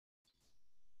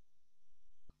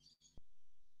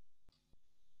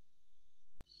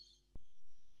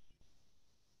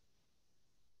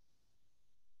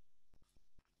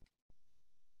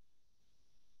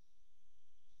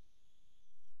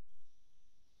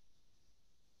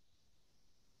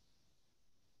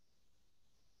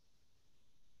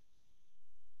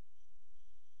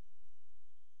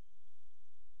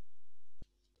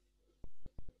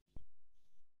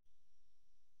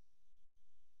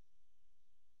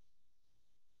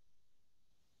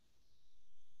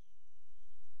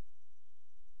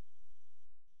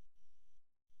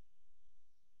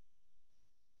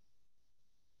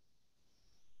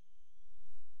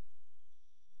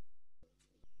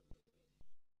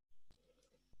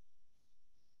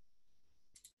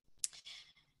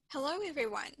Hello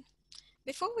everyone.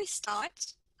 Before we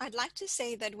start, I'd like to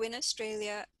say that Win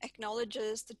Australia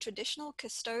acknowledges the traditional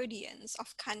custodians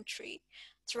of country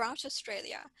throughout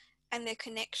Australia and their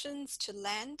connections to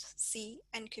land, sea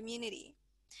and community.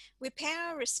 We pay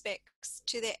our respects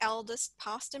to their elders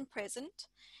past and present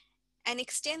and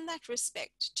extend that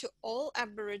respect to all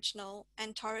Aboriginal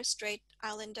and Torres Strait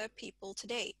Islander people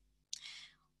today.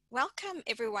 Welcome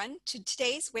everyone to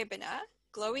today's webinar,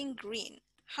 Glowing Green,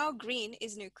 How Green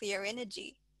is Nuclear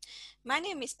Energy. My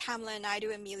name is Pamela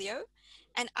Naidu Emilio,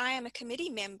 and I am a committee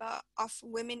member of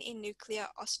Women in Nuclear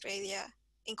Australia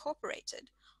Incorporated,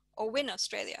 or WIN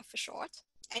Australia for short,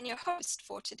 and your host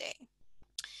for today.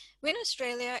 WIN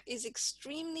Australia is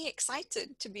extremely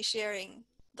excited to be sharing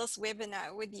this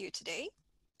webinar with you today.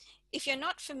 If you're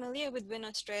not familiar with WIN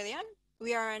Australia,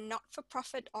 we are a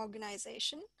not-for-profit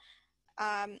organisation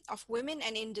of women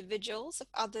and individuals of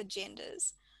other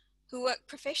genders who work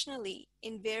professionally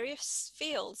in various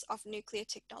fields of nuclear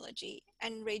technology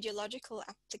and radiological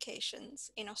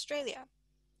applications in Australia.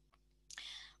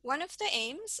 One of the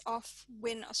aims of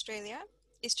WIN Australia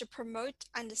is to promote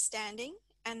understanding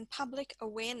and public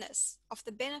awareness of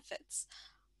the benefits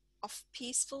of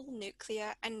peaceful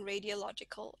nuclear and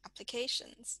radiological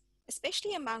applications,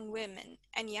 especially among women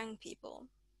and young people.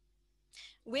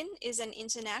 WIN is an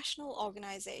international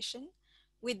organization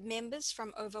with members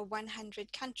from over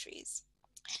 100 countries.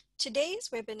 Today's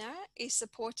webinar is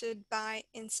supported by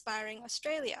Inspiring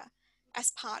Australia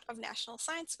as part of National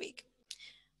Science Week.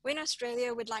 WIN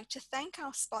Australia would like to thank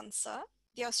our sponsor,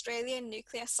 the Australian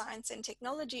Nuclear Science and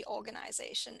Technology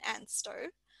Organisation, ANSTO,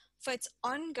 for its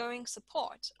ongoing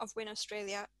support of WIN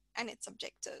Australia and its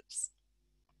objectives.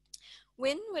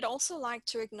 WIN would also like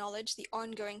to acknowledge the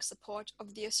ongoing support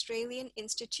of the Australian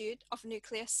Institute of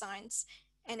Nuclear Science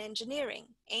and Engineering,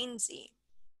 ANSI.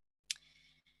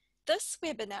 This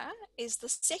webinar is the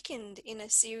second in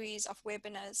a series of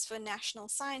webinars for National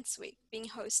Science Week being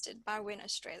hosted by WIN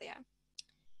Australia.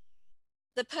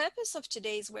 The purpose of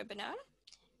today's webinar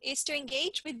is to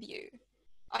engage with you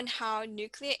on how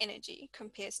nuclear energy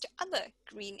compares to other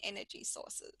green energy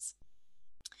sources.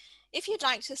 If you'd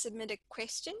like to submit a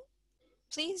question,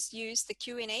 please use the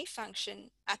Q&A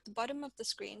function at the bottom of the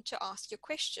screen to ask your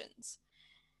questions.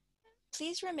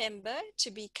 Please remember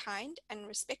to be kind and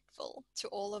respectful to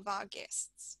all of our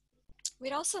guests.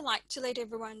 We'd also like to let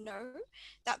everyone know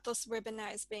that this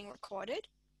webinar is being recorded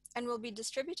and will be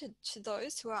distributed to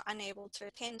those who are unable to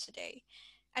attend today,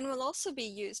 and will also be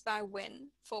used by WIN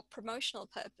for promotional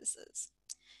purposes.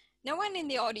 No one in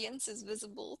the audience is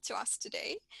visible to us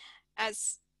today,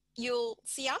 as you'll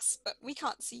see us, but we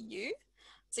can't see you.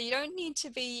 So you don't need to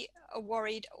be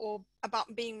worried or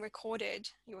about being recorded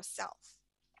yourself.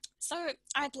 So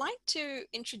I'd like to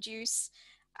introduce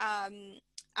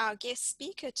our guest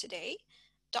speaker today,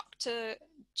 Dr.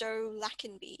 Jo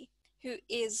Lackenby, who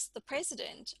is the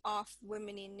president of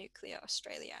Women in Nuclear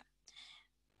Australia.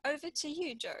 Over to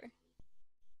you, Jo.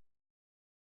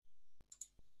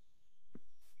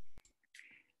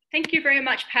 Thank you very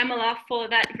much, Pamela, for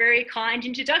that very kind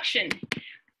introduction.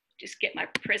 Just get my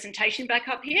presentation back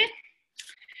up here.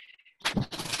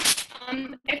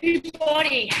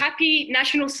 Everybody, happy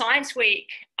National Science Week.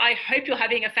 I hope you're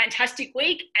having a fantastic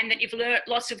week and that you've learned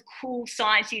lots of cool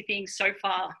sciencey things so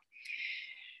far.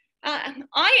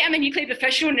 I am a nuclear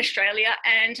professional in Australia,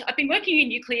 and I've been working in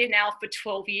nuclear now for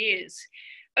 12 years.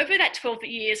 Over that 12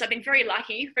 years, I've been very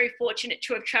lucky, very fortunate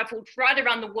to have travelled right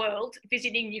around the world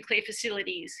visiting nuclear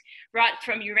facilities, right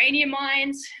from uranium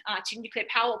mines to nuclear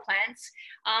power plants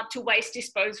to waste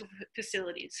disposal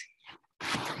facilities.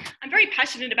 I'm very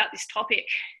passionate about this topic.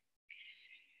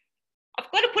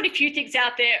 I've got to put a few things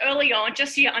out there early on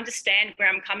just so you understand where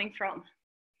I'm coming from.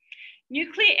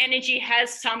 Nuclear energy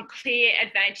has some clear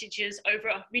advantages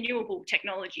over renewable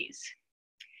technologies.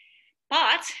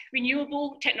 But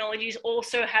renewable technologies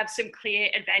also have some clear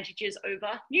advantages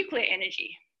over nuclear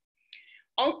energy.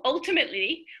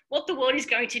 Ultimately, what the world is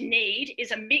going to need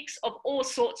is a mix of all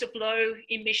sorts of low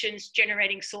emissions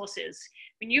generating sources: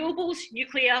 renewables,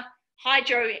 nuclear,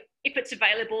 hydro, if it's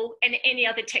available, and any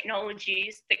other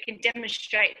technologies that can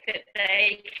demonstrate that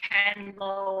they can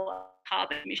lower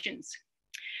carbon emissions.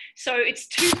 So it's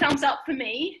 2 thumbs up for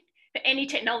me for any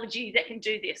technology that can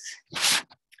do this.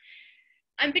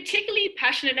 I'm particularly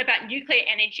passionate about nuclear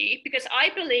energy because I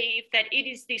believe that it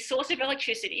is the source of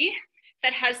electricity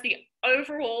that has the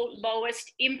overall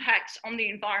lowest impact on the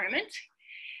environment,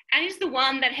 and is the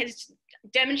one that has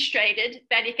demonstrated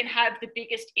that it can have the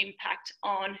biggest impact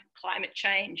on climate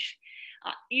change.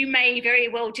 You may very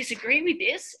well disagree with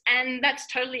this, and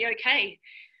that's totally okay.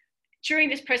 during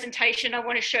this presentation, I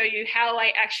want to show you how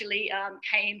I actually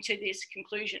came to this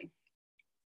conclusion.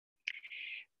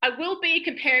 I will be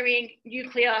comparing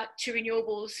nuclear to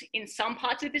renewables in some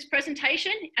parts of this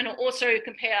presentation, and I'll also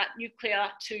compare nuclear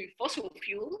to fossil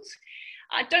fuels.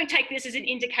 Don't take this as an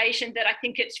indication that I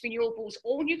think it's renewables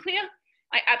or nuclear.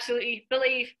 I absolutely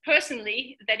believe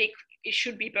personally that it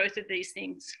should be both of these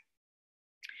things.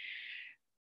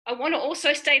 I want to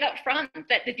also state up front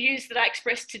that the views that I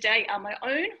express today are my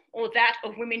own or that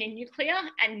of Women in Nuclear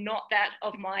and not that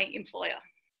of my employer.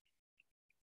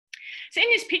 So in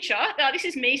this picture, this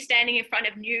is me standing in front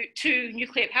of two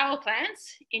nuclear power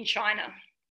plants in China.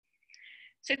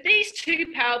 So these two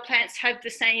power plants have the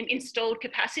same installed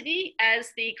capacity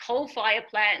as the coal-fired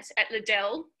plants at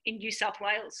Liddell in New South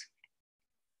Wales.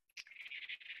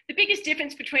 The biggest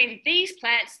difference between these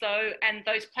plants, though, and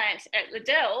those plants at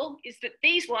Liddell is that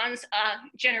these ones are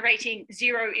generating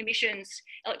zero emissions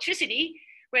electricity,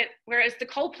 whereas the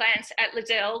coal plants at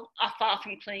Liddell are far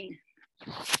from clean.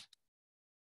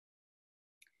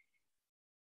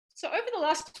 So over the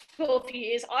last 12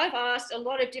 years, I've asked a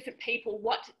lot of different people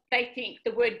what they think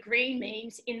the word green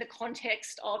means in the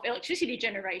context of electricity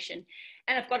generation.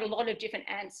 And I've got a lot of different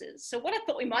answers. So what I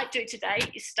thought we might do today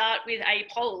is start with a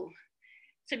poll.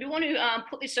 So we want to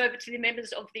put this over to the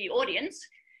members of the audience.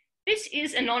 This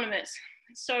is anonymous.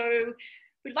 So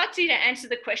we'd like you to answer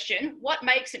the question, what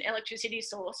makes an electricity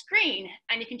source green?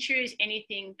 And you can choose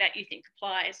anything that you think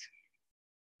applies.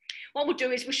 What we'll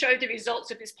do is we'll show the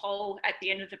results of this poll at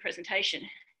the end of the presentation.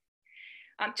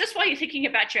 Just while you're thinking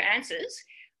about your answers,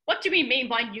 what do we mean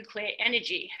by nuclear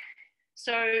energy?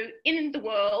 So in the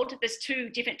world, there's two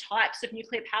different types of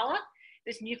nuclear power.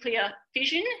 There's nuclear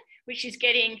fission, which is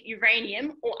getting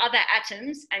uranium or other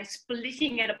atoms and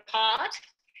splitting it apart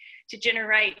to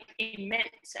generate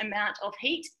immense amount of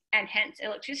heat and hence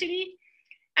electricity.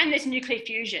 And there's nuclear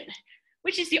fusion,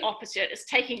 which is the opposite. It's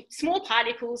taking small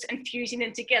particles and fusing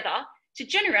them together to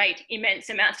generate immense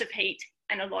amounts of heat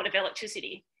and a lot of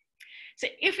electricity. So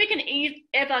if we can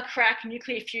ever crack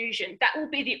nuclear fusion, that will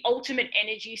be the ultimate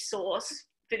energy source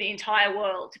for the entire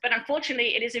world. But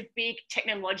unfortunately, it is a big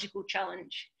technological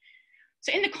challenge.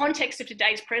 So in the context of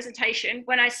today's presentation,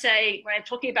 when I'm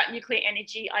talking about nuclear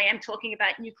energy, I am talking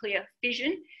about nuclear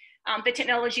fission, the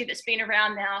technology that's been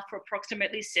around now for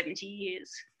approximately 70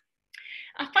 years.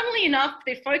 Funnily enough,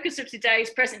 the focus of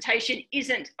today's presentation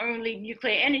isn't only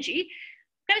nuclear energy.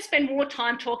 I'm going to spend more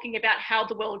time talking about how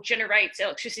the world generates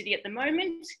electricity at the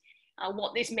moment,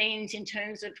 what this means in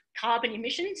terms of carbon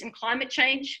emissions and climate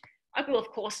change. I will, of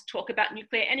course, talk about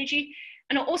nuclear energy,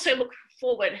 and I'll also look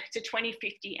forward to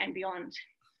 2050 and beyond.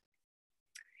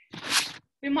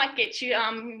 We might get you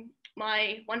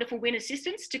my wonderful WIN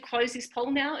assistants to close this poll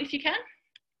now, if you can.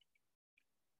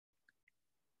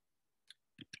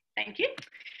 Thank you.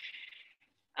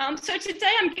 So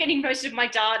today I'm getting most of my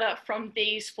data from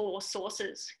these four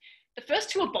sources. The first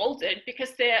two are bolded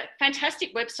because they're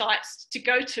fantastic websites to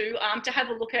go to have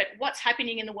a look at what's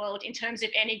happening in the world in terms of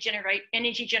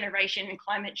energy generation and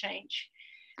climate change.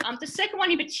 The second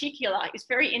one in particular is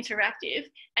very interactive,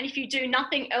 and if you do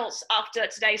nothing else after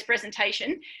today's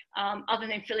presentation, other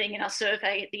than filling in our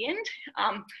survey at the end,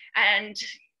 and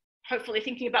hopefully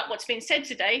thinking about what's been said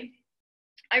today,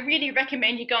 I really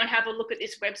recommend you go and have a look at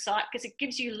this website because it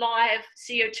gives you live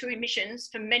CO2 emissions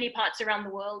from many parts around the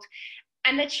world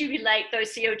and lets you relate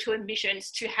those CO2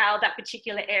 emissions to how that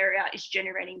particular area is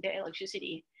generating their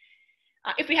electricity.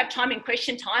 If we have time in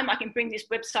question time, I can bring this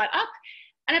website up.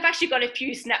 And I've actually got a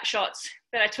few snapshots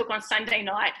that I took on Sunday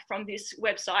night from this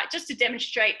website just to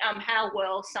demonstrate how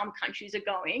well some countries are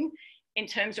going in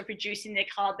terms of reducing their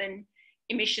carbon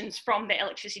emissions from their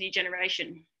electricity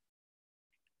generation.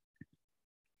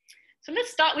 So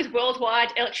let's start with worldwide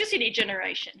electricity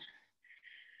generation.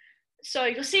 So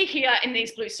you'll see here in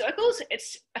these blue circles,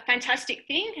 it's a fantastic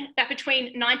thing that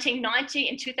between 1990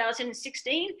 and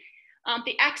 2016,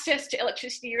 the access to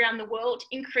electricity around the world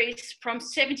increased from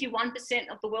 71%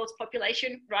 of the world's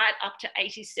population right up to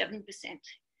 87%.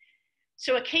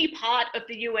 So a key part of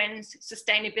the UN's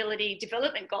Sustainability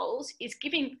Development Goals is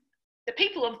giving the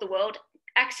people of the world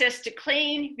access to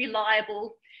clean,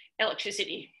 reliable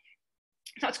electricity.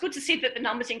 So it's good to see that the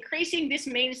numbers increasing. This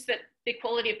means that the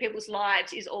quality of people's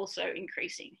lives is also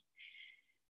increasing.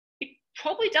 It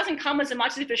probably doesn't come as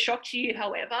much of a shock to you,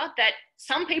 however, that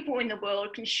some people in the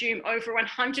world consume over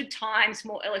 100 times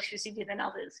more electricity than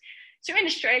others. So in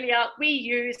Australia, we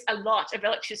use a lot of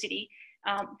electricity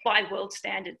by world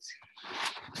standards.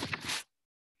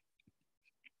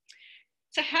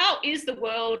 So how is the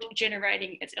world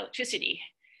generating its electricity?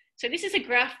 So this is a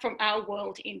graph from our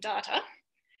world in data.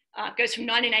 Goes from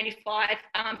 1985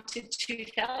 to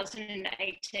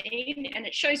 2018, and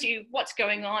it shows you what's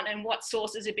going on and what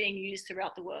sources are being used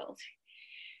throughout the world.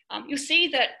 You'll see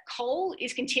that coal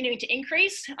is continuing to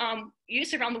increase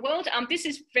use around the world. This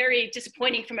is very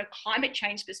disappointing from a climate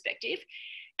change perspective,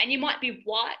 and you might be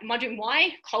wondering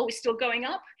why coal is still going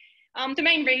up. The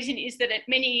main reason is that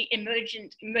many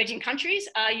emerging countries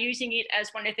are using it as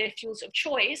one of their fuels of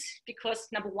choice because,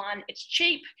 number one, it's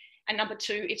cheap, and number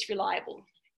two, it's reliable.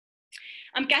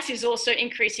 Gas is also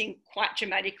increasing quite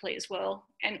dramatically as well,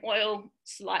 and oil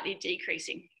slightly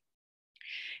decreasing.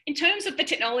 In terms of the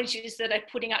technologies that are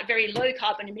putting out very low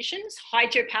carbon emissions,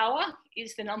 hydropower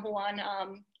is the number one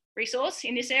resource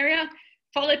in this area,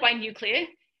 followed by nuclear,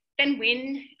 then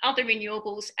wind, other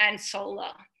renewables, and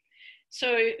solar.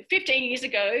 So 15 years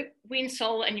ago, wind,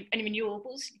 solar, and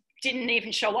renewables didn't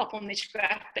even show up on this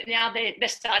graph, but now they're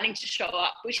starting to show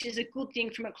up, which is a good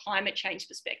thing from a climate change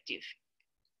perspective.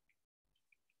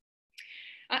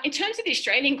 In terms of the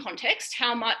Australian context,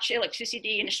 how much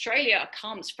electricity in Australia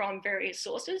comes from various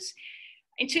sources.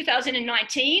 In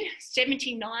 2019,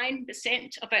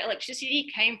 79% of our electricity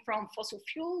came from fossil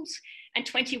fuels and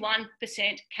 21%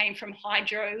 came from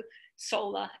hydro,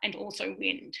 solar, and also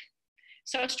wind.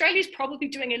 So Australia's probably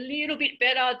doing a little bit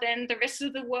better than the rest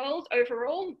of the world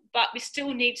overall, but we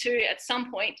still need to, at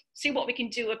some point, see what we can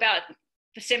do about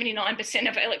the 79%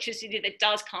 of electricity that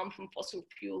does come from fossil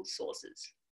fuel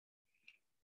sources.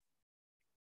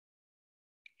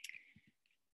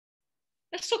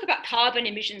 Let's talk about carbon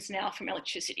emissions now from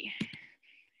electricity.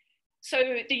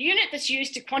 So the unit that's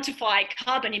used to quantify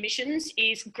carbon emissions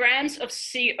is grams of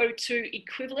CO2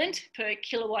 equivalent per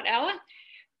kilowatt hour.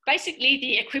 Basically,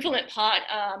 the equivalent part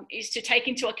is to take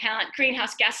into account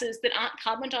greenhouse gases that aren't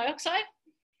carbon dioxide.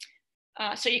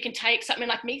 So you can take something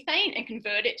like methane and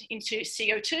convert it into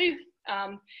CO2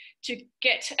 to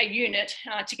get a unit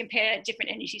to compare different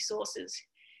energy sources.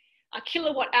 A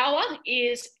kilowatt hour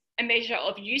is a measure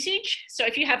of usage. So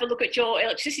if you have a look at your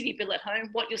electricity bill at home,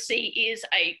 what you'll see is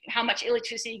how much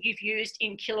electricity you've used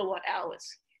in kilowatt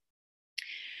hours.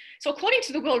 So according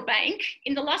to the World Bank,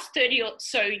 in the last 30 or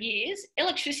so years,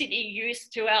 electricity use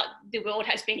throughout the world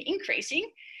has been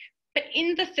increasing, but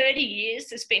in the 30 years,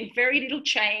 there's been very little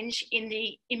change in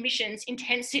the emissions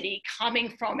intensity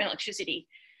coming from electricity.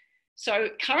 So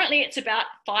currently it's about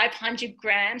 500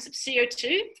 grams of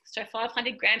CO2, so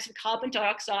 500 grams of carbon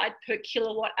dioxide per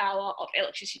kilowatt hour of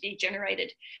electricity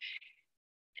generated.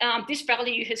 This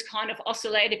value has kind of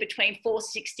oscillated between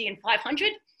 460 and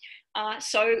 500.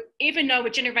 So even though we're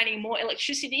generating more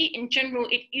electricity, in general,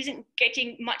 it isn't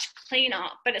getting much cleaner,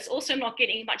 but it's also not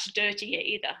getting much dirtier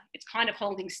either. It's kind of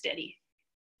holding steady.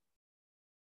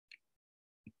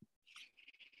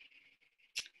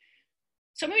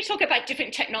 So when we talk about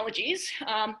different technologies,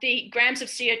 the grams of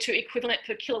CO2 equivalent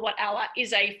per kilowatt hour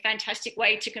is a fantastic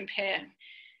way to compare.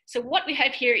 So what we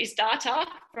have here is data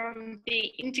from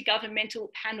the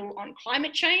Intergovernmental Panel on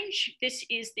Climate Change. This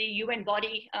is the UN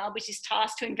body which is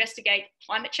tasked to investigate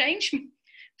climate change,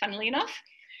 funnily enough.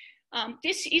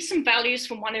 This is some values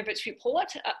from one of its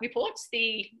reports.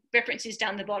 The reference is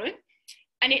down the bottom,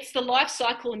 and it's the life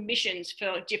cycle emissions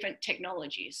for different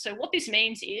technologies. So what this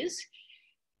means is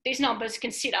these numbers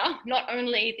consider not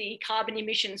only the carbon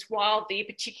emissions while the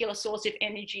particular source of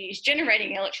energy is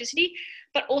generating electricity,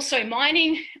 but also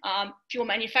mining, fuel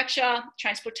manufacture,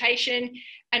 transportation,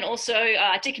 and also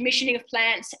decommissioning of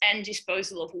plants and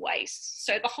disposal of waste.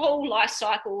 So the whole life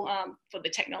cycle for the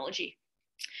technology.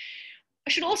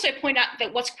 I should also point out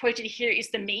that what's quoted here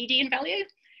is the median value.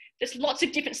 There's lots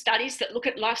of different studies that look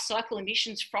at life cycle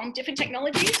emissions from different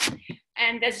technologies.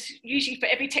 And there's usually for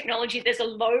every technology, there's a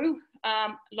low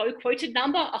quoted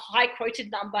number, a high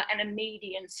quoted number, and a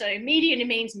median. So median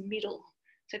means middle.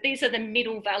 So these are the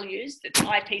middle values that the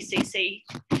IPCC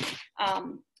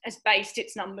has based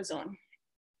its numbers on.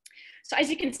 So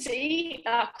as you can see,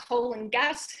 coal and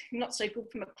gas, not so good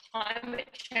from a climate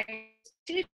change.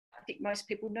 I think most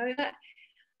people know that.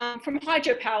 From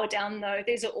hydropower down though,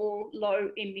 these are all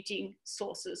low emitting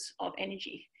sources of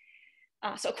energy.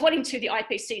 So according to the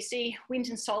IPCC, wind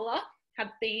and solar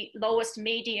have the lowest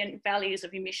median values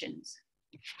of emissions.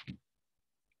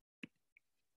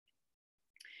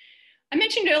 I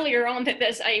mentioned earlier on that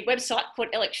there's a website called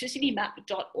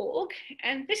electricitymap.org,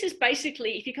 and this is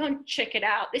basically, if you go and check it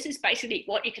out, this is basically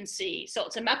what you can see. So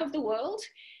it's a map of the world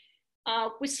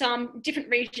with some different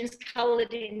regions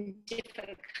coloured in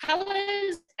different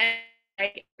colours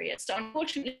and areas. So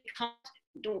unfortunately,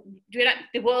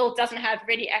 the world doesn't have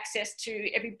ready access to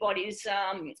everybody's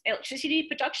electricity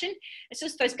production. It's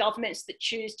just those governments that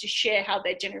choose to share how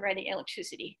they're generating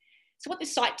electricity. So what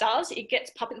this site does, it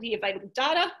gets publicly available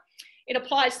data. It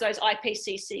applies those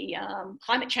IPCC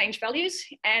climate change values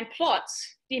and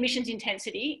plots the emissions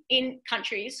intensity in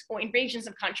countries or in regions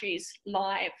of countries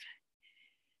live.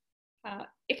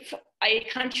 If a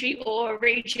country or a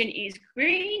region is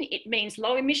green, it means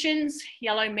low emissions,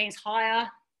 yellow means higher,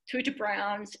 through to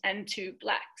browns and to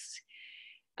blacks.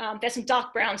 There's some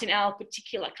dark browns in our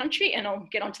particular country, and I'll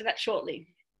get onto that shortly.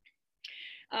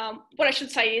 What I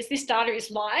should say is this data is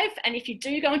live, and if you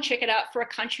do go and check it out for a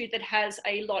country that has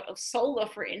a lot of solar,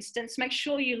 for instance, make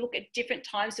sure you look at different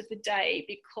times of the day,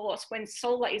 because when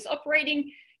solar is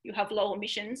operating, you have low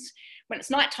emissions. When it's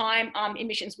nighttime,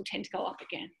 emissions will tend to go up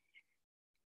again.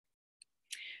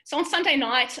 So on Sunday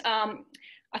night,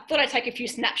 I thought I'd take a few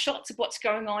snapshots of what's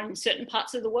going on in certain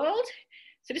parts of the world.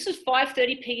 So this was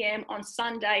 5:30 p.m. on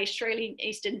Sunday, Australian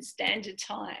Eastern Standard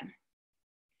Time.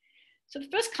 So the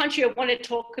first country I want to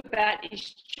talk about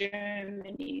is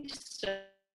Germany. So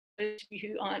those of you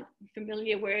who aren't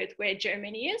familiar with where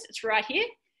Germany is, it's right here.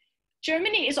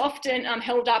 Germany is often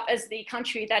held up as the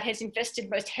country that has invested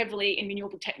most heavily in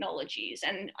renewable technologies.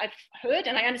 And I've heard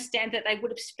and I understand that they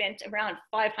would have spent around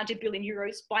 500 billion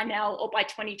euros by now or by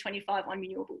 2025 on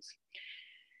renewables.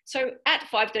 So at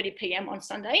 5:30 p.m. on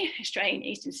Sunday, Australian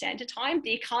Eastern Standard Time,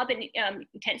 the carbon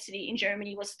intensity in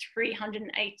Germany was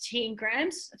 318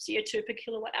 grams of CO2 per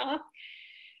kilowatt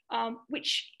hour,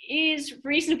 which is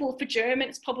reasonable for Germany.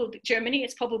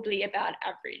 It's probably about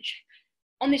average.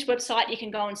 On this website, you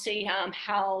can go and see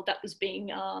how that was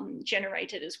being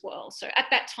generated as well. So at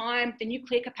that time, the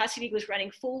nuclear capacity was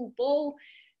running full ball.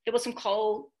 There was some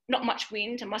coal, not much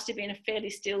wind. It must have been a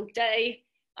fairly still day,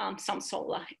 some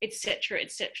solar, etc.,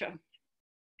 etc.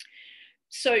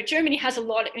 So Germany has a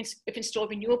lot of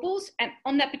installed renewables, and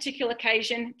on that particular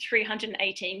occasion,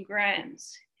 318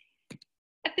 grams.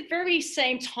 At the very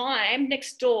same time,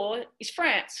 next door is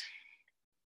France.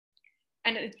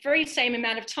 And at the very same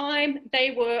amount of time, they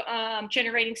were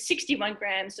generating 61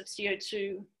 grams of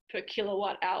CO2 per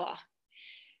kilowatt hour.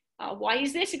 Why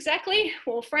is this exactly?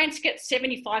 Well, France gets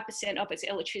 75% of its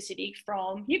electricity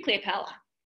from nuclear power.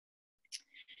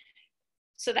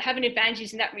 So they have an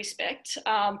advantage in that respect,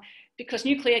 because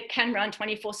nuclear can run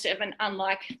 24/7,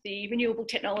 unlike the renewable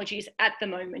technologies at the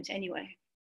moment anyway.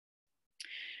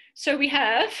 So we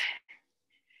have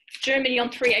Germany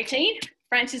on 318,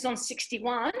 France is on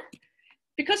 61.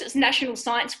 Because it's National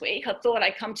Science Week, I thought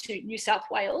I'd come to New South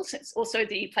Wales. It's also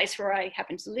the place where I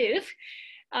happen to live.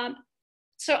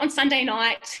 So on Sunday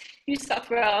night, New South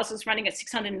Wales was running at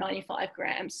 695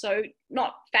 grams. So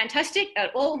not fantastic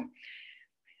at all.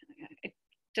 I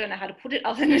don't know how to put it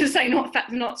other than to say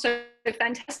not so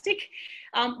fantastic.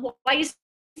 Why is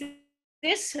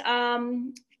this?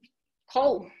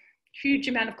 Coal, huge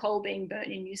amount of coal being burnt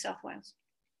in New South Wales.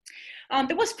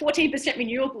 There was 14%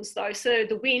 renewables though, so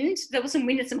there was some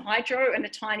wind and some hydro and a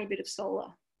tiny bit of solar.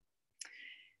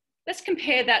 Let's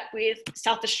compare that with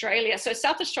South Australia. So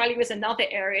South Australia is another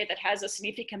area that has a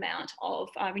significant amount of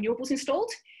renewables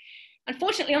installed.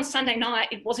 Unfortunately, on Sunday night,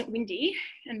 it wasn't windy,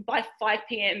 and by 5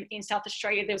 p.m. in South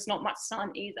Australia, there was not much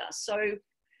sun either. So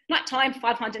nighttime,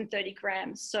 530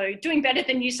 grams. So doing better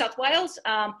than New South Wales,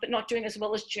 but not doing as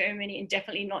well as Germany, and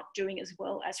definitely not doing as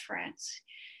well as France.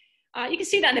 You can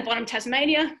see that in the bottom,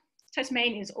 Tasmania.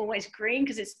 Tasmania is always green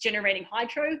because it's generating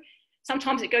hydro.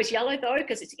 Sometimes it goes yellow though,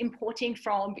 because it's importing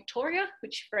from Victoria,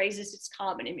 which raises its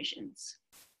carbon emissions.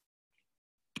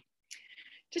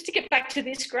 Just to get back to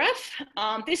this graph,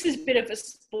 this is a bit of a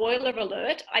spoiler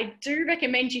alert. I do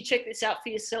recommend you check this out for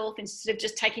yourself instead of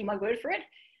just taking my word for it.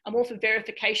 I'm all for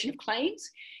verification of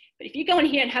claims. But if you go in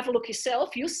here and have a look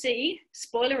yourself, you'll see,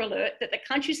 spoiler alert, that the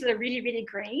countries that are really, really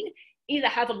green either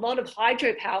have a lot of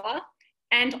hydropower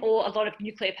and or a lot of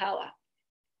nuclear power.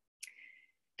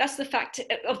 That's the fact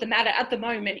of the matter at the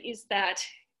moment, is that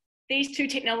these two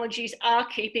technologies are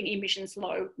keeping emissions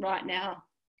low right now.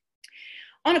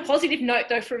 On a positive note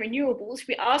though, for renewables,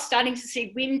 we are starting to see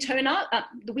the wind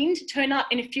turn up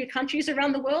in a few countries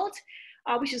around the world,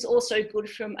 which is also good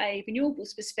from a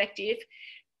renewables perspective.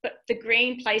 But the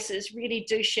green places really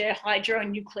do share hydro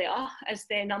and nuclear as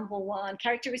their number one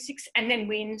characteristics, and then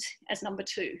wind as number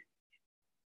two.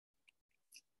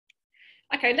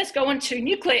 Okay, let's go on to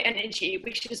nuclear energy,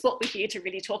 which is what we're here to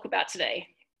really talk about today.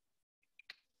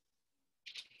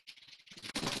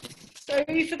 So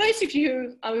for those of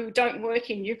you who don't work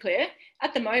in nuclear,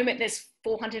 at the moment there's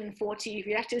 440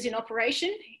 reactors in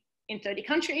operation in 30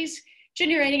 countries,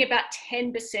 generating about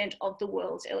 10% of the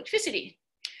world's electricity.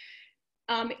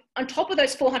 On top of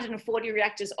those 440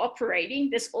 reactors operating,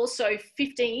 there's also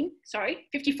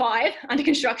 55 under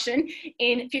construction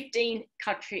in 15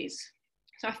 countries.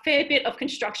 So a fair bit of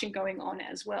construction going on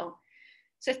as well.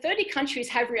 So 30 countries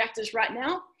have reactors right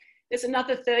now, There's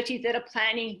another 30 that are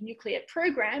planning nuclear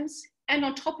programs. And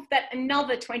on top of that,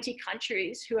 another 20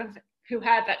 countries who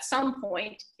have at some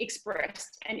point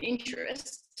expressed an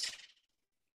interest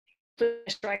in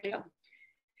Australia.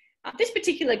 This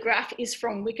particular graph is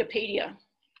from Wikipedia.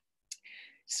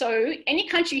 So any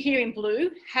country here in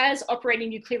blue has operating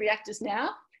nuclear reactors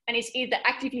now and is either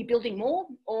actively building more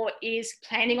or is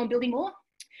planning on building more.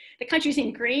 The countries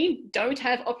in green don't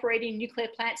have operating nuclear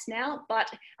plants now,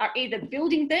 but are either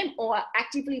building them or are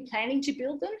actively planning to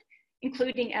build them,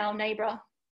 including our neighbour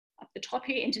up the top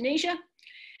here, Indonesia.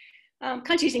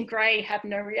 Countries in grey have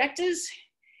no reactors.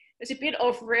 There's a bit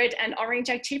of red and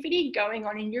orange activity going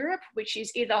on in Europe, which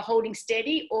is either holding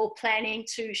steady or planning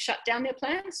to shut down their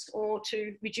plants or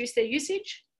to reduce their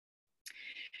usage.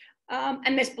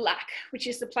 And there's black, which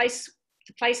is the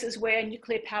places where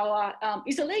nuclear power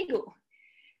is illegal.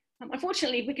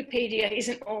 Unfortunately, Wikipedia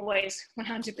isn't always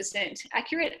 100%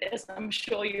 accurate, as I'm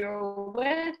sure you're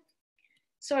aware.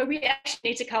 So we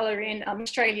actually need to colour in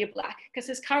Australia black, because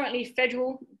there's currently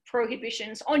federal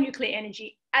prohibitions on nuclear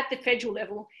energy at the federal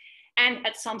level and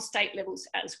at some state levels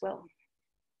as well.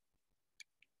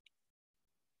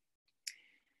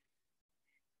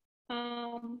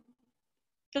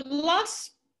 The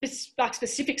last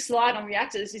specific slide on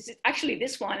reactors is actually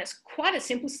this one. It's quite a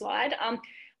simple slide.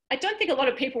 I don't think a lot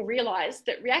of people realise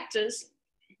that reactors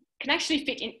can actually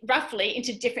fit in roughly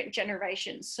into different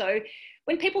generations. So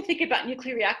when people think about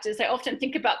nuclear reactors, they often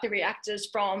think about the reactors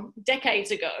from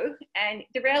decades ago. And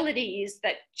the reality is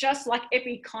that just like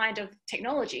every kind of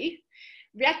technology,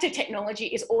 reactor technology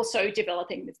is also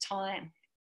developing with time.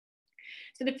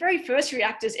 So the very first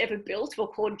reactors ever built were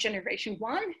called Generation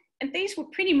 1. And these were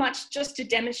pretty much just to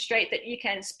demonstrate that you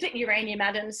can split uranium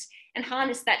atoms and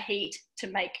harness that heat to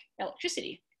make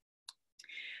electricity.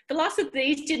 The last of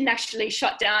these didn't actually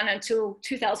shut down until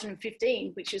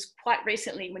 2015, which is quite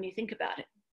recently when you think about it.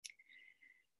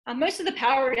 Most of the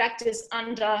power reactors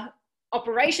under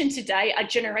operation today are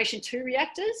Generation 2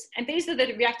 reactors, and these are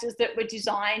the reactors that were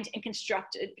designed and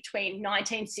constructed between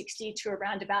 1960 to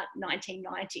around about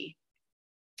 1990.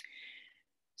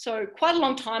 So quite a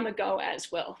long time ago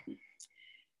as well.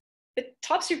 The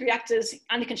types of reactors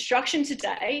under construction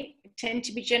today tend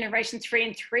to be Generation 3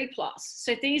 and 3+.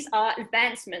 So these are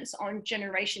advancements on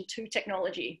Generation 2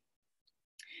 technology.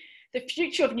 The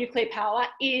future of nuclear power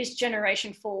is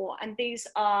Generation 4, and these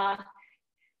are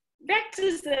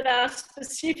reactors that are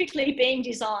specifically being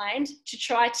designed to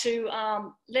try to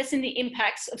lessen the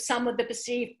impacts of some of the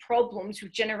perceived problems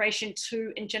with Generation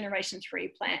 2 and Generation 3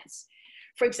 plants.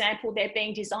 For example, they're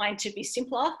being designed to be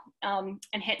simpler and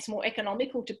hence more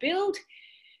economical to build.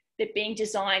 They're being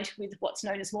designed with what's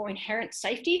known as more inherent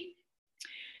safety.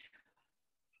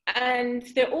 And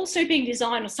they're also being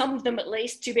designed, or some of them at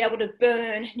least, to be able to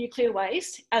burn nuclear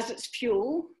waste as its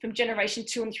fuel from Generation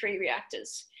 2 and 3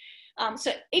 reactors.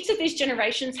 So each of these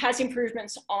generations has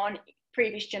improvements on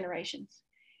previous generations.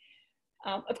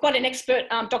 I've got an expert,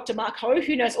 Dr. Mark Ho,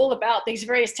 who knows all about these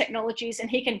various technologies, and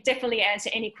he can definitely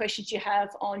answer any questions you have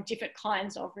on different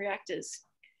kinds of reactors.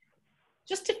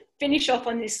 Just to finish off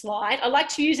on this slide, I like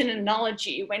to use an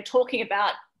analogy when talking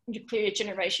about nuclear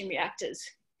generation reactors.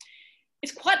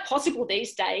 It's quite possible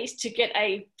these days to get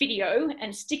a video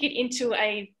and stick it into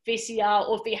a VCR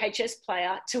or VHS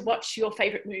player to watch your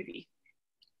favorite movie.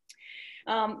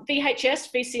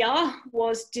 VCR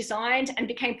was designed and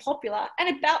became popular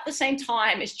at about the same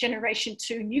time as Generation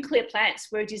 2 nuclear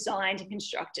plants were designed and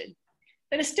constructed.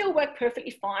 They still work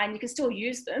perfectly fine, you can still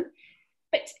use them,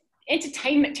 but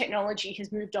entertainment technology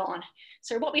has moved on.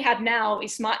 So what we have now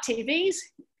is smart TVs.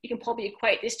 You can probably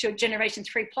equate this to a Generation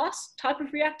 3+ type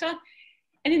of reactor.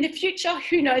 And in the future,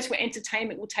 who knows where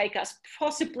entertainment will take us,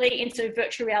 possibly into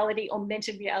virtual reality,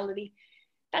 augmented reality.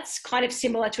 That's kind of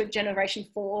similar to a Generation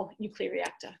 4 nuclear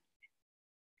reactor.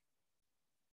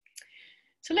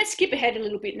 So let's skip ahead a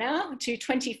little bit now to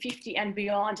 2050 and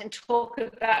beyond and talk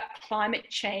about climate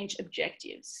change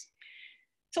objectives.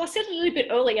 So I said a little bit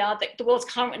earlier that the world's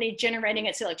currently generating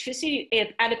its electricity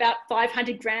at about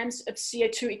 500 grams of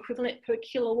CO2 equivalent per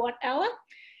kilowatt hour.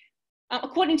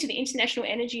 According to the International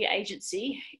Energy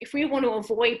Agency, if we want to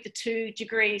avoid the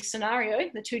 2-degree scenario,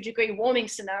 the 2-degree warming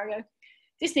scenario,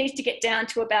 this needs to get down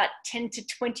to about 10 to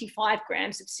 25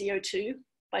 grams of CO2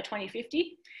 by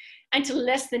 2050 and to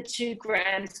less than 2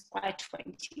 grams by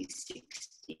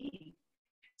 2060.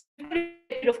 A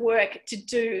bit of work to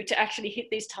do to actually hit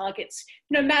these targets,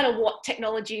 no matter what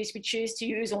technologies we choose to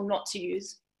use or not to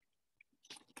use.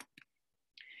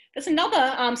 There's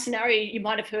another scenario you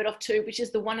might have heard of too, which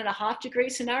is the 1.5-degree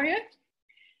scenario.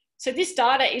 So this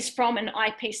data is from an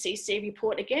IPCC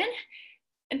report again,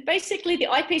 And basically the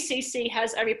IPCC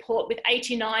has a report with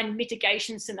 89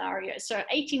 mitigation scenarios. So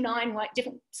 89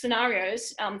 different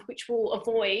scenarios which will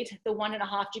avoid the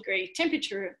 1.5-degree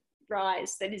temperature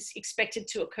rise that is expected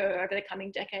to occur over the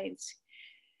coming decades.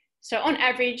 So on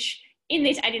average, in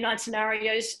these 89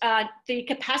 scenarios, the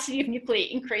capacity of nuclear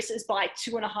increases by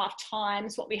 2.5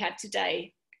 times what we have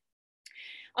today.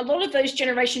 A lot of those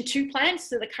generation 2 plants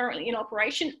that are currently in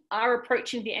operation are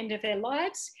approaching the end of their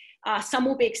lives. Some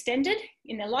will be extended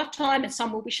in their lifetime and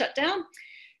some will be shut down.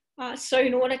 So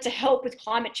in order to help with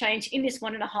climate change in this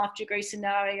 1.5-degree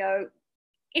scenario,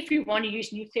 if we want to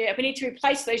use nuclear, we need to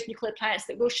replace those nuclear plants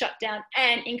that will shut down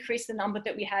and increase the number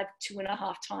that we have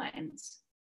 2.5 times.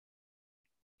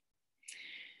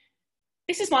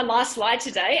 This is my last slide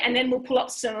today, and then we'll pull up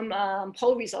some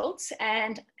poll results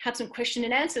and have some question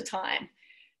and answer time.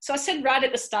 So I said right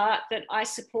at the start that I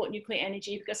support nuclear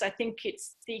energy because I think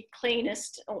it's the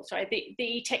cleanest,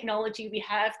 the technology we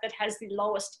have that has the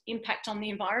lowest impact on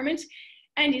the environment,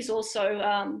 and is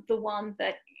also the one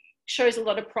that shows a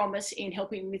lot of promise in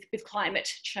helping with climate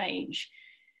change.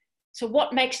 So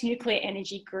what makes nuclear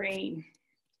energy green?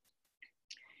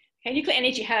 Okay, nuclear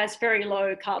energy has very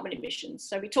low carbon emissions.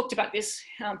 So we talked about this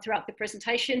throughout the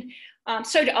presentation.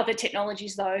 So do other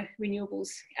technologies though, renewables,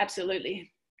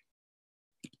 absolutely.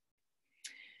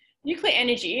 Nuclear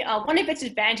energy, one of its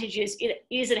advantages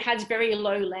is it has very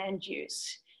low land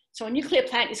use. So a nuclear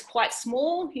plant is quite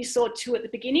small. You saw 2 at the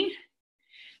beginning,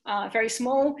 very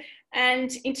small.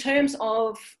 And in terms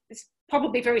of, it's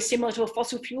probably very similar to a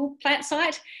fossil fuel plant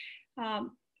site,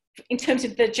 in terms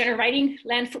of the generating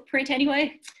land footprint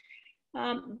anyway.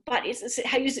 But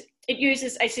it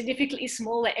uses a significantly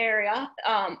smaller area,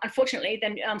 unfortunately,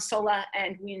 than solar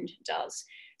and wind does.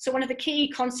 So one of the key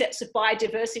concepts of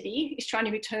biodiversity is trying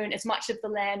to return as much of the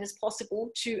land as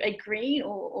possible to a green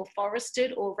or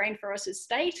forested or rainforested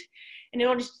state. And in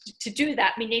order to do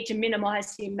that, we need to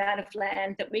minimize the amount of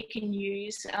land that we can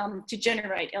use to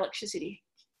generate electricity.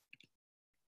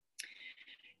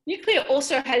 Nuclear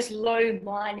also has low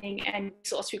mining and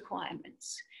resource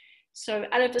requirements. So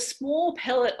out of a small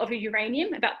pellet of a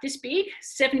uranium, about this big,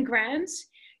 7 grams,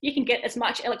 you can get as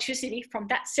much electricity from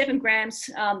that 7 grams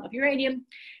of uranium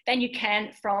than you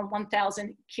can from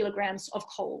 1,000 kilograms of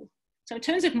coal. So in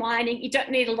terms of mining, you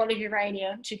don't need a lot of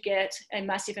uranium to get a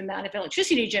massive amount of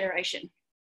electricity generation.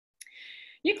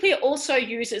 Nuclear also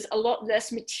uses a lot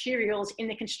less materials in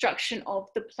the construction of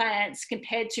the plants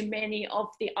compared to many of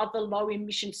the other low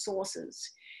emission sources.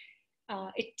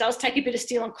 It does take a bit of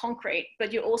steel and concrete,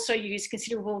 but you also use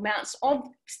considerable amounts of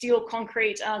steel,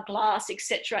 concrete, glass,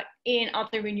 etc. in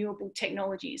other renewable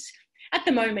technologies. At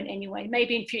the moment anyway,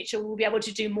 maybe in future we'll be able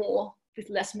to do more with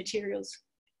less materials.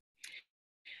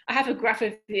 I have a graph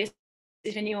of this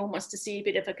if anyone wants to see a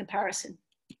bit of a comparison.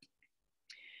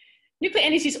 Nuclear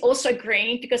energy is also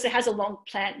green because it has a long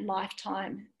plant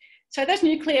lifetime. So those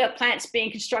nuclear plants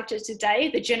being constructed today,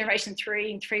 the generation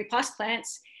 3 and 3+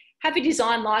 plants, have a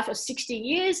design life of 60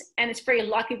 years, and it's very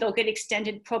likely they'll get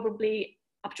extended probably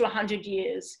up to 100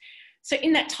 years. So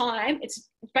in that time, it's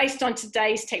based on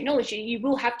today's technology, you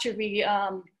will have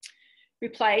to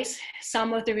replace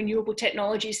some of the renewable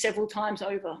technologies several times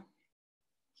over.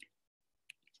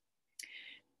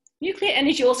 Nuclear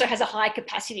energy also has a high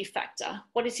capacity factor.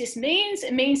 What does this mean?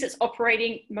 It means it's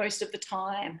operating most of the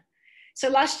time. So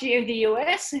last year in the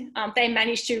US, they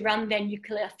managed to run their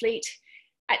nuclear fleet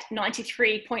at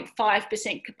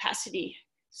 93.5% capacity.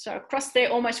 So across their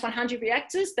almost 100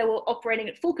 reactors, they were operating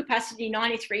at full capacity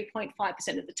 93.5%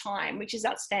 of the time, which is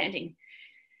outstanding.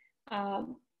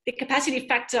 The capacity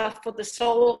factor for the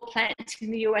solar plant in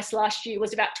the US last year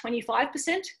was about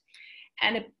 25%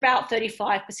 and about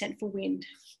 35% for wind.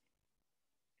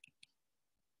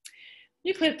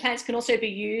 Nuclear plants can also be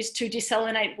used to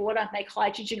desalinate water, make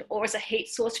hydrogen, or as a heat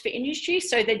source for industry,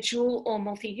 so they're dual or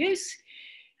multi-use.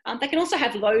 They can also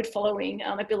have load following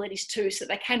abilities too, so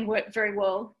they can work very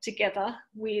well together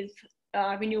with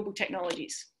renewable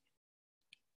technologies.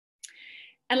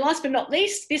 And last but not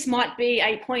least, this might be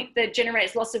a point that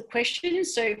generates lots of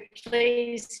questions, so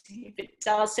please, if it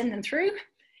does, send them through.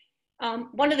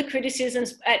 One of the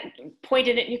criticisms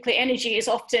pointed at nuclear energy is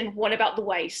often, what about the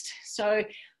waste? So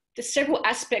there's several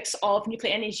aspects of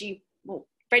nuclear energy, well,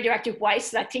 radioactive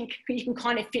waste that I think you can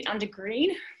kind of fit under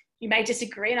green. You may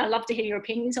disagree, and I'd love to hear your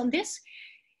opinions on this.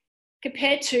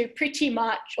 Compared to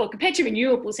compared to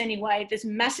renewables anyway, there's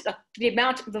massive,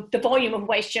 the volume of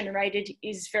waste generated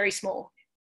is very small.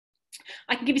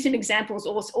 I can give you some examples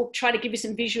or try to give you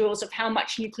some visuals of how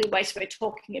much nuclear waste we're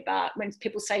talking about when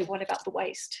people say, what about the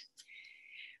waste?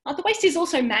 The waste is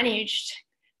also managed.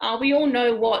 We all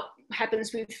know what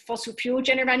happens with fossil fuel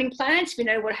generating plants. We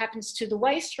know what happens to the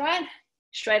waste, right?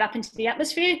 Straight up into the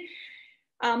atmosphere.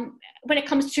 When it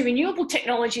comes to renewable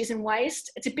technologies and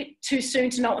waste, it's a bit too soon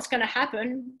to know what's going to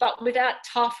happen, but without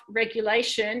tough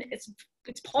regulation,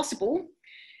 it's possible.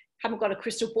 Haven't got a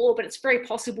crystal ball, but it's very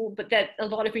possible, but that a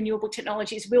lot of renewable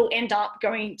technologies will end up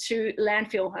going to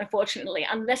landfill, unfortunately,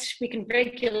 unless we can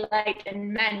regulate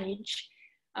and manage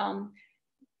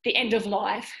the end of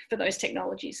life for those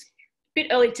technologies. A bit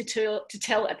early to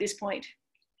tell at this point.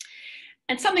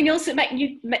 And something else that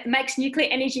makes nuclear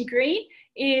energy green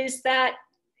is that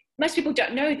most people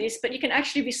don't know this, but you can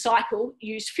actually recycle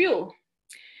used fuel.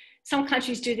 Some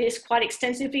countries do this quite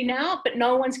extensively now, but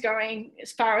no one's going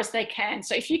as far as they can.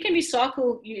 So if you can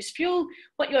recycle used fuel,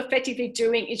 what you're effectively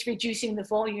doing is reducing the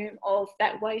volume of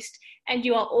that waste, and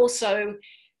you are also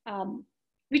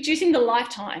reducing the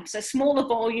lifetime. So smaller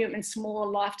volume and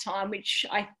smaller lifetime, which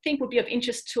I think would be of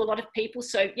interest to a lot of people.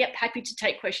 So yep, happy to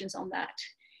take questions on that.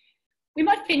 We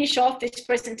might finish off this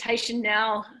presentation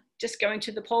now, just going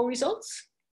to the poll results.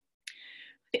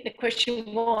 I think the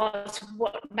question was,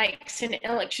 what makes an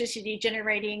electricity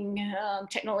generating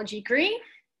technology green?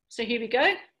 So here we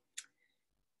go.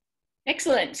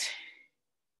 Excellent.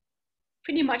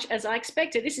 Pretty much as I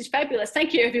expected. This is fabulous.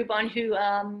 Thank you everyone who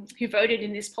voted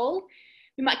in this poll.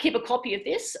 We might keep a copy of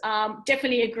this.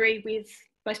 Definitely agree with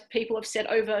most people have said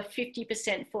over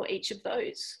 50% for each of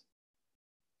those.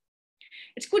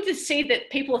 It's good to see that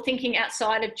people are thinking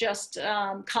outside of just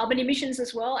carbon emissions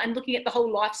as well, and looking at the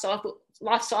whole life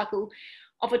cycle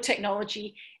of a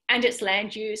technology and its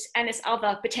land use and its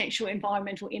other potential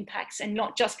environmental impacts, and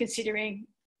not just considering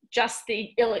just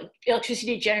the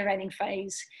electricity generating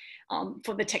phase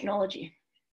for the technology.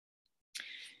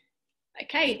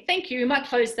 Okay, thank you. We might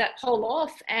close that poll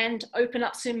off and open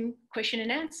up some question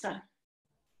and answer.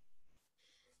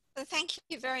 So thank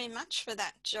you very much for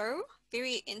that, Jo.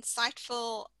 Very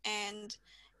insightful and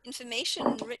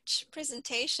information-rich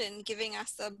presentation, giving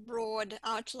us a broad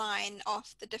outline of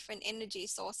the different energy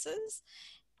sources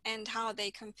and how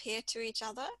they compare to each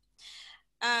other.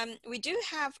 We do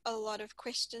have a lot of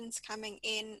questions coming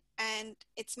in, and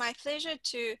it's my pleasure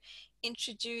to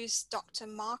introduce Dr.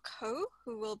 Mark Ho,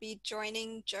 who will be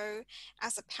joining Jo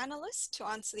as a panelist to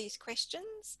answer these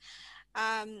questions.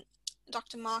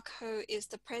 Dr. Mark Ho is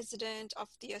the president of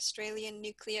the Australian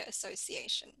Nuclear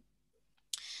Association.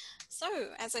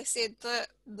 So, as I said,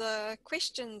 the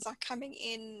questions are coming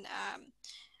in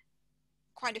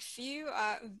quite a few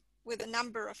with a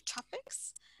number of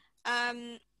topics.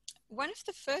 One of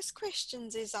the first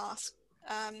questions is asked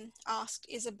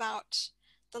is about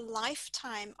the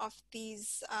lifetime of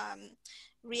these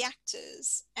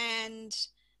reactors. And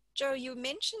Jo, you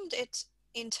mentioned it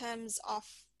in terms of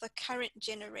the current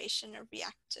generation of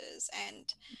reactors,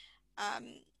 and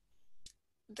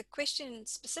the question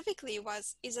specifically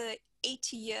was, is an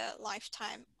 80-year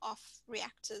lifetime of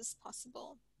reactors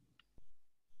possible?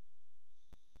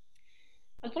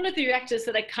 A lot of the reactors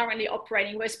that are currently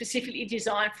operating were specifically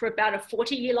designed for about a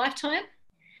 40-year lifetime.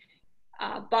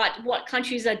 But what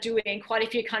countries are doing, quite a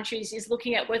few countries, is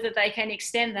looking at whether they can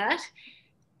extend that,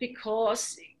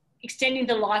 because extending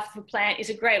the life of a plant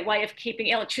is a great way of keeping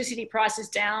electricity prices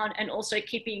down and also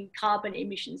keeping carbon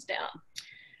emissions down.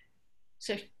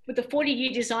 So with the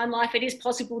 40-year design life, it is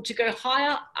possible to go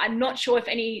higher. I'm not sure if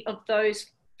any of those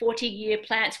 40-year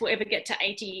plants will ever get to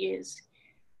 80 years.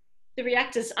 The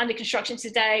reactors under construction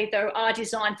today, though, are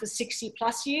designed for 60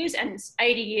 plus years, and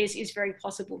 80 years is very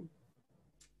possible.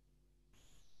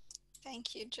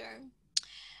 Thank you, Jo.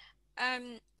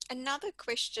 Another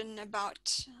question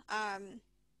about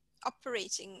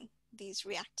operating these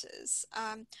reactors.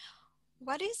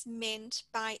 What is meant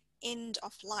by end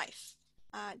of life?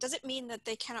 Does it mean that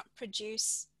they cannot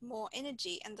produce more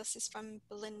energy? And this is from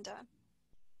Belinda.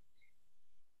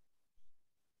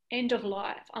 End of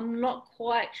life. I'm not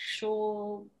quite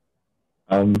sure.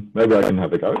 Maybe I can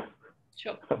have a go.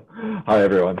 Sure. Hi,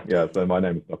 everyone. Yeah, so my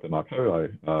name is Dr. Mark Ho.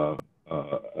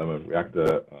 I'm a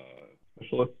reactor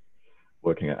specialist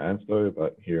working at ANSTO,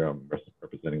 but here I'm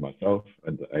representing myself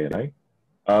and the ANA.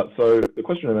 So the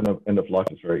question of end of life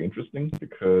is very interesting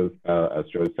because, as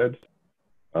Jo said,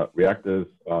 reactors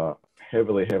are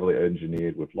heavily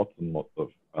engineered with lots and lots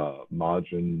of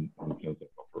margin in terms of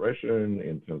operation,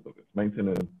 in terms of its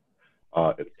maintenance.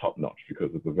 It's top notch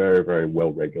because it's a very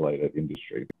well-regulated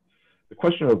industry. The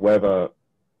question of whether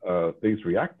these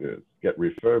reactors get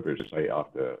refurbished, say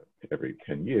after every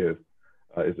 10 years,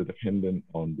 is dependent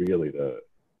on really the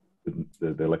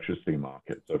electricity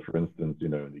market. So for instance,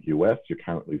 in the US, you're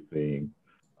currently seeing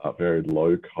very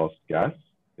low cost gas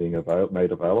being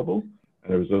made available.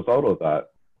 And as a result of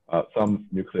that, some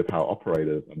nuclear power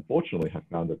operators, unfortunately, have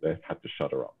found that they've had to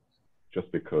shutter up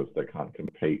just because they can't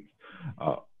compete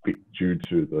due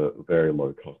to the very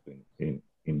low cost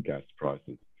in gas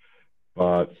prices.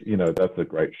 But, you know, that's a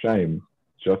great shame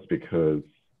just because,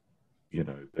 you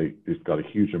know, they've got a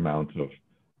huge amount of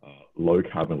low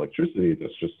carbon electricity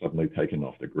that's just suddenly taken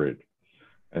off the grid.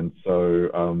 And so,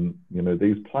 you know,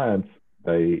 these plants,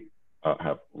 they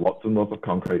have lots and lots of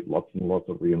concrete, lots and lots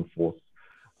of reinforced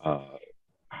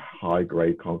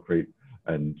high-grade concrete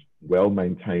and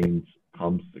well-maintained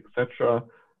pumps, etc.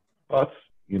 But,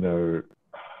 you know,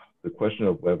 the question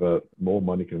of whether more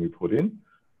money can be put in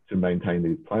to maintain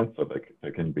these plants so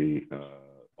they can be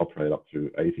operate up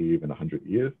to 80, even 100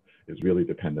 years is really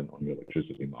dependent on the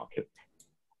electricity market.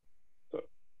 So.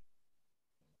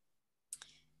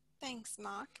 Thanks,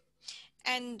 Mark.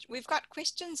 And we've got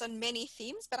questions on many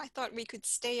themes, but I thought we could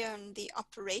stay on the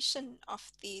operation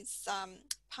of these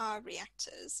power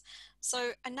reactors.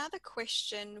 So another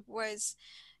question was,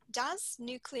 does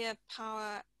nuclear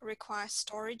power require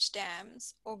storage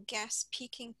dams or gas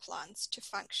peaking plants to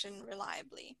function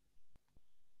reliably?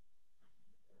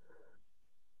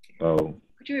 Oh.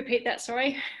 Could you repeat that?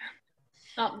 Sorry.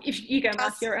 If you go,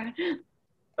 Mark, you're right.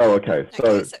 Oh, okay.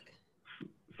 So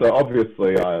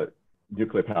obviously,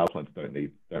 nuclear power plants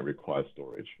don't require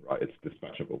storage, right? It's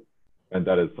dispatchable, and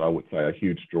that is, I would say, a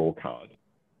huge draw card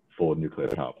for nuclear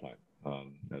power plants.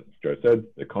 As Joe said,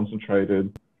 they're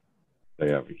concentrated. They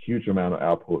have a huge amount of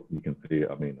output. You can see,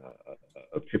 I mean,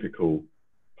 a typical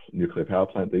nuclear power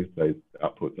plant these days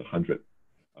outputs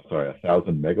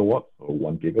 1,000 megawatts or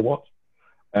 1 gigawatt.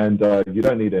 And you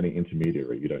don't need any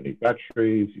intermediary. You don't need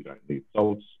batteries. You don't need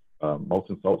salts,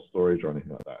 molten salt storage or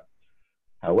anything like that.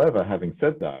 However, having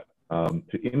said that,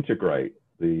 to integrate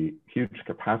the huge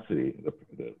capacity,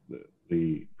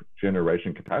 the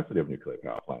generation capacity of nuclear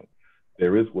power plants,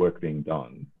 there is work being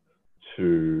done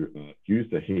to use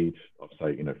the heat of,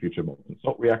 say, you know, future molten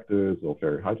salt reactors or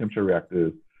very high temperature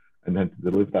reactors, and then to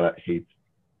deliver that heat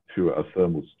to a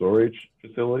thermal storage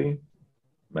facility,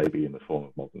 maybe in the form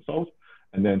of molten salt,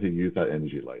 and then to use that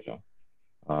energy later.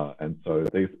 And so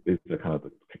these are kind of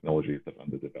the technologies that are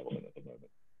under development at the moment.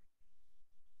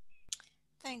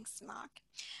 Thanks, Mark.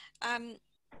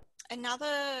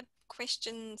 Another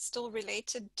question still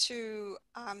related to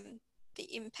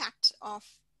the impact of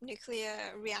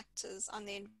nuclear reactors on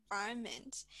the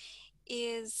environment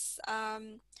is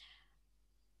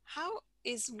how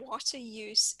is water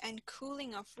use and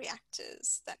cooling of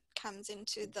reactors that comes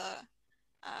into the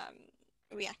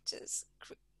reactors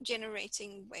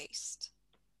generating waste?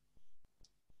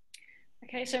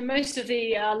 Okay, so most of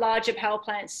the larger power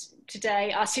plants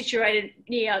today are situated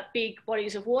near big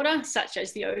bodies of water, such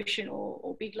as the ocean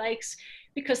or big lakes,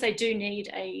 because they do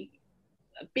need a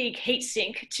big heat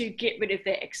sink to get rid of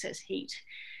their excess heat.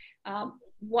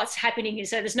 What's happening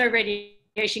is that there's no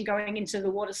radiation going into the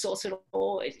water source at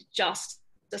all. It's just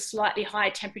a slightly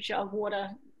higher temperature of water.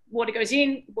 Water goes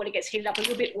in, water gets heated up a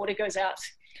little bit, water goes out.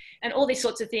 And all these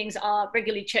sorts of things are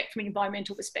regularly checked from an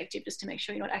environmental perspective, just to make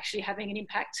sure you're not actually having an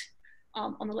impact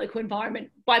on the local environment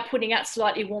by putting out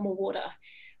slightly warmer water.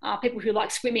 People who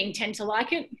like swimming tend to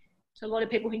like it. So a lot of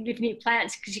people who live near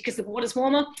plants because the water's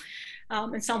warmer,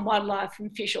 and some wildlife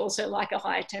and fish also like a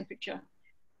higher temperature.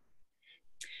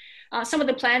 Some of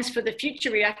the plans for the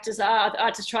future reactors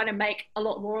are to try to make a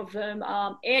lot more of them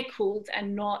air cooled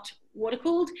and not water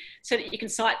cooled, so that you can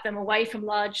site them away from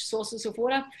large sources of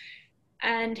water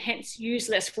and hence use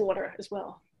less water as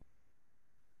well.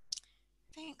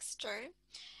 Thanks, Joe.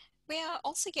 We are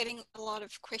also getting a lot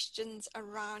of questions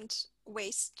around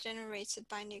waste generated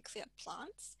by nuclear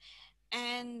plants.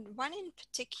 And one in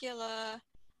particular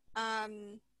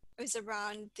is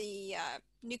around the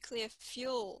nuclear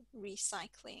fuel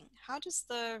recycling. How does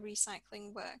the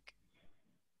recycling work?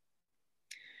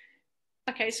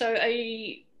 Okay, so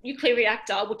a nuclear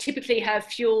reactor will typically have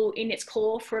fuel in its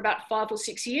core for about 5 or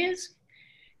 6 years.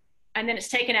 And then it's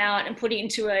taken out and put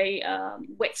into a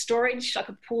wet storage, like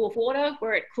a pool of water,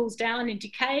 where it cools down and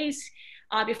decays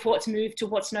before it's moved to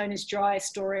what's known as dry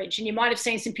storage. And you might have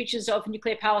seen some pictures of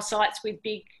nuclear power sites with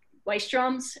big waste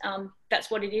drums. That's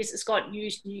what it is. It's got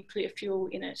used nuclear fuel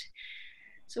in it.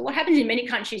 So what happens in many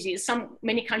countries is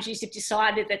many countries have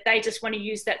decided that they just want to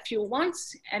use that fuel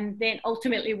once and then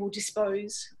ultimately will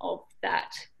dispose of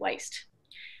that waste.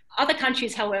 Other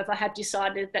countries, however, have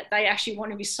decided that they actually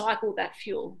want to recycle that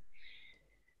fuel.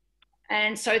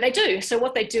 And so they do. So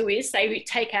what they do is they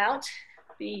take out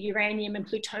the uranium and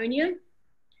plutonium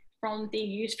from the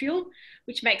used fuel,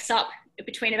 which makes up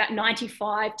between about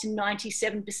 95 to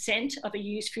 97% of a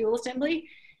used fuel assembly.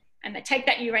 And they take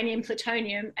that uranium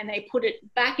plutonium and they put it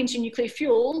back into nuclear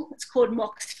fuel. It's called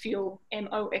MOX fuel,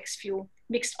 MOX fuel,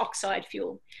 mixed oxide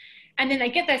fuel. And then they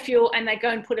get that fuel and they go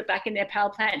and put it back in their power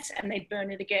plants and they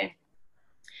burn it again.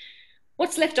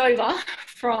 What's left over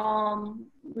from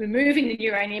removing the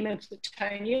uranium and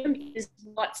plutonium is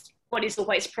what is the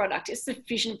waste product. It's the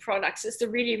fission products. It's the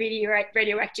really, really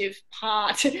radioactive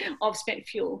part of spent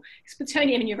fuel. Because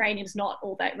plutonium and uranium is not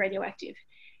all that radioactive.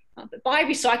 But by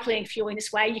recycling fuel in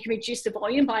this way, you can reduce the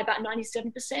volume by about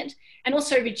 97% and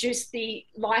also reduce the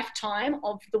lifetime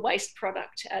of the waste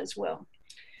product as well.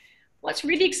 What's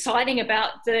really exciting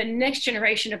about the next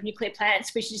generation of nuclear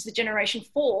plants, which is the generation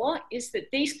 4, is that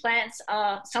these plants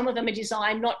some of them are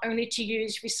designed not only to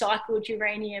use recycled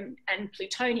uranium and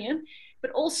plutonium, but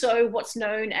also what's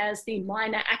known as the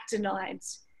minor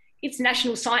actinides. It's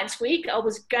National Science Week. I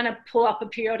was gonna pull up a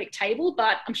periodic table,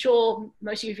 but I'm sure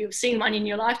most of you have seen one in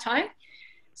your lifetime.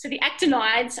 So the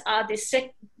actinides are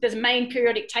there's a main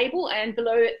periodic table, and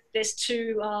below it there's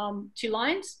two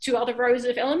other rows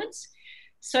of elements.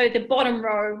 So the bottom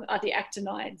row are the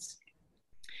actinides.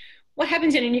 What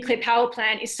happens in a nuclear power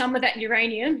plant is some of that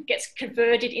uranium gets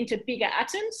converted into bigger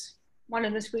atoms. One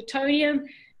of them is plutonium,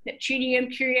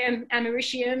 neptunium, curium,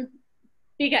 americium,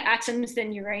 bigger atoms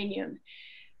than uranium.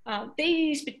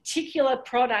 These particular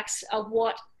products are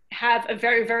what have a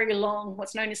very, very long,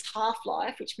 what's known as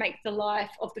half-life, which make the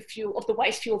life of the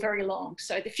waste fuel very long.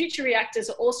 So the future reactors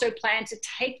are also planned to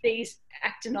take these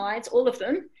actinides, all of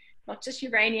them, not just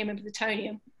uranium and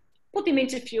plutonium, put them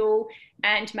into fuel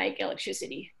and make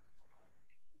electricity.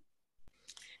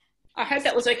 I hope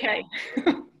that was okay.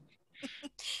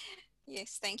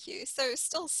 Yes, thank you. So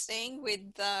still staying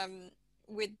with the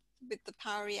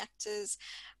power reactors,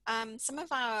 some of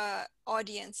our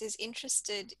audience is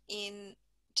interested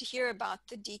to hear about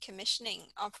the decommissioning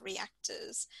of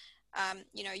reactors.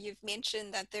 You know, you've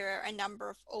mentioned that there are a number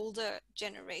of older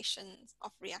generations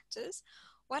of reactors.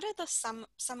 What are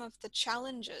some of the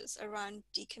challenges around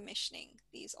decommissioning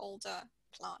these older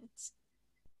plants?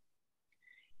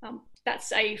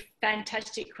 That's a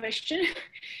fantastic question.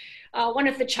 One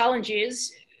of the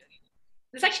challenges,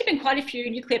 there's actually been quite a few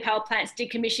nuclear power plants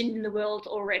decommissioned in the world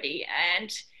already.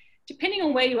 And depending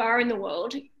on where you are in the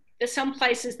world, there's some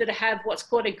places that have what's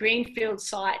called a greenfield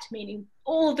site, meaning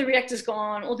all the reactors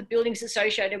gone, all the buildings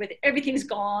associated with it, everything's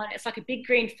gone. It's like a big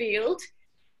green field.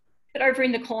 But over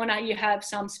in the corner, you have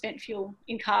some spent fuel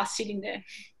in cars sitting there.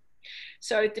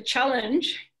 So the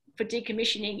challenge for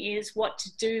decommissioning is what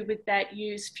to do with that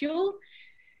used fuel.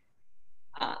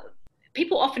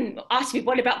 People often ask me,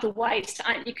 what about the waste?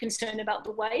 Aren't you concerned about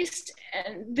the waste?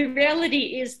 And the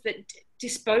reality is that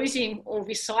disposing or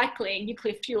recycling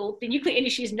nuclear fuel, the nuclear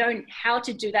industry has known how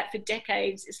to do that for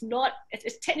decades.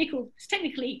 It's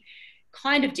technically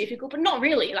kind of difficult, but not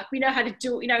really. Like, we know how to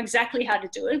do it, we know exactly how to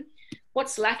do it.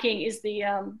 What's lacking is the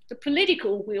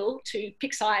political will to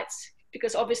pick sites,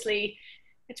 because obviously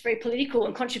it's very political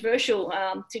and controversial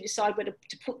to decide where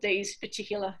to put these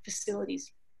particular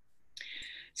facilities.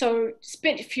 So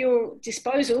spent fuel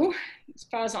disposal, as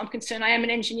far as I'm concerned, I am an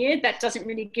engineer. That doesn't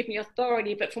really give me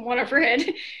authority, but from what I've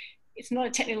read, it's not a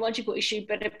technological issue,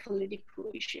 but a political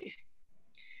issue.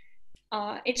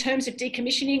 In terms of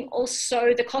decommissioning,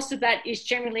 also the cost of that is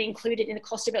generally included in the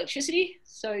cost of electricity.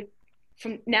 So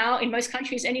from now, in most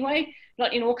countries anyway,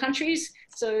 not in all countries.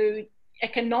 So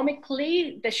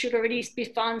economically, there should already be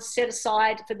funds set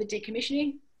aside for the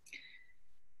decommissioning.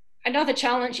 Another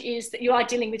challenge is that you are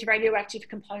dealing with radioactive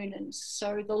components.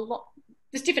 So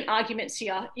there's different arguments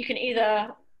here. You can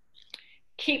either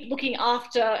keep looking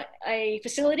after a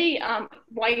facility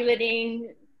while you're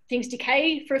letting things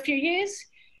decay for a few years.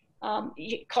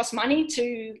 It costs money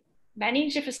to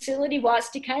manage a facility while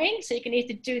it's decaying. So you can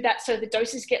either do that so the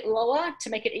doses get lower to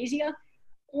make it easier,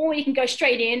 or you can go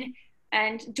straight in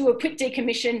and do a quick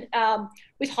decommission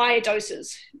with higher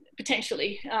doses,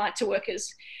 potentially, to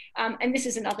workers. And this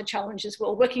is another challenge as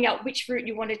well, working out which route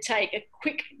you want to take, a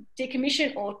quick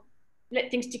decommission or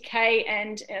let things decay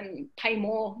and pay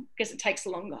more because it takes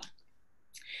longer.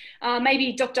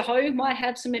 Maybe Dr. Ho might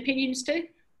have some opinions too.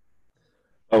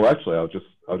 Oh, actually, I'll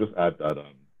just add that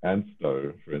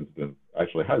ANSTO, for instance,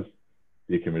 actually has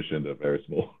decommissioned a very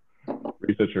small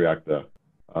research reactor.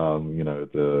 You know,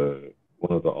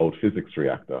 one of the old physics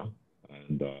reactor,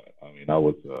 and I mean, I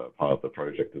was part of the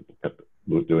project that kept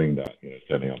doing that. You know,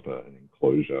 setting up an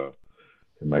enclosure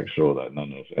to make sure that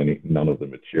none of the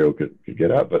material could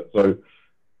get out.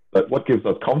 But what gives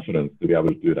us confidence to be able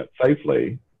to do that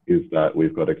safely is that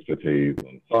we've got expertise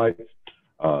on site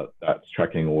that's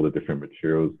tracking all the different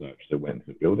materials that actually went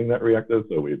into building that reactor,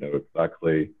 so we know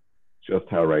exactly just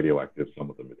how radioactive some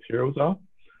of the materials are.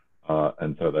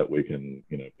 and so that we can,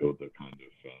 build the kind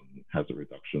of hazard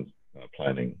reduction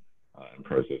planning and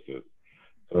processes.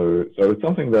 So it's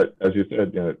something that, as you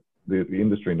said, the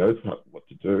industry knows what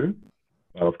to do.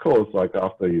 Of course, like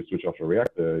after you switch off a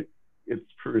reactor, it's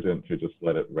prudent to just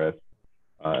let it rest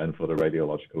and for the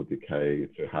radiological decay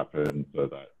to happen so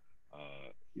that,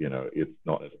 it's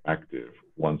not as active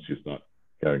once you start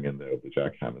going in there with the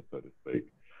jackhammer, so to speak.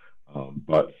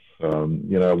 But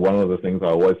one of the things I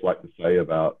always like to say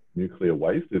about nuclear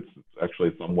waste, it's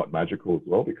actually somewhat magical as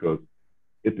well because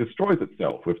it destroys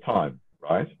itself with time,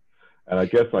 right? And I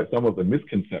guess like some of the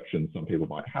misconceptions some people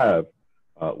might have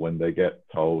when they get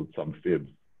told some fibs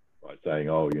by saying,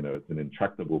 oh, it's an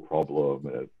intractable problem,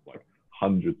 and it's like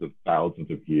hundreds of thousands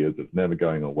of years, it's never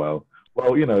going well.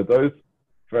 Well, those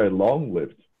very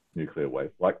long-lived nuclear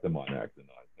waste, like the minor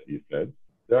actinides that you said,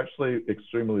 they're actually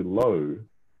extremely low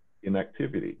in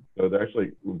activity. So they're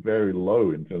actually very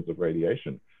low in terms of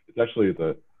radiation. It's actually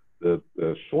the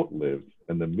short-lived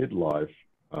and the midlife,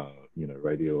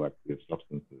 radioactive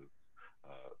substances,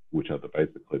 which are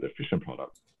basically the fission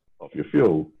products of your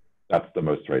fuel, that's the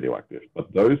most radioactive.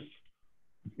 But those,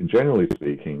 generally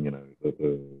speaking,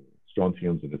 the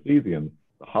strontiums and the cesiums,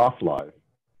 the half-life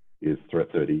is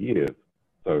 30 years.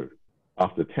 So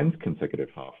after 10 consecutive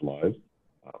half-lives,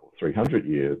 300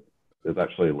 years, there's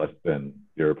actually less than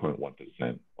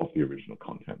 0.1% of the original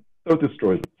content. So it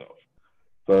destroys itself.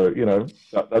 So,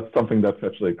 that's something that's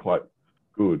actually quite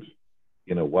good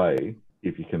in a way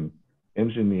if you can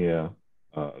engineer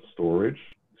storage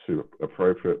to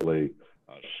appropriately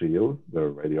shield the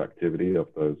radioactivity of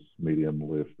those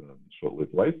medium-lived and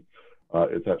short-lived waste.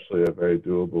 It's actually a very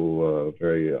doable,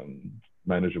 very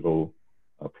manageable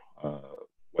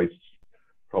waste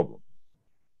problem.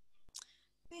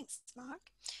 Thanks, Mark.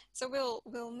 So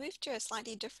we'll move to a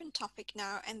slightly different topic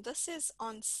now, and this is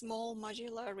on small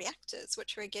modular reactors,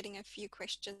 which we're getting a few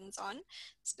questions on.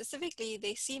 Specifically,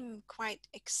 they seem quite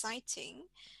exciting.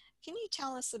 Can you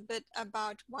tell us a bit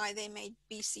about why they may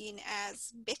be seen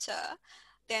as better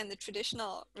than the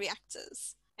traditional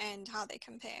reactors and how they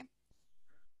compare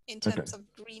in terms of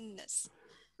greenness?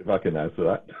 If I can answer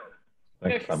that.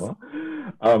 Thanks, Emma.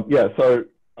 So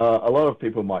a lot of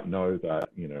people might know that,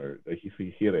 they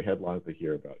hear the headlines, they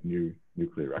hear about new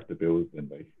nuclear reactor builds, and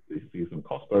they see some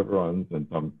cost overruns and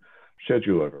some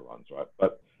schedule overruns, right?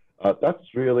 But that's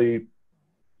really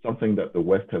something that the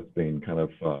West has been kind of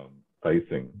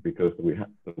facing, because we have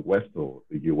the West, or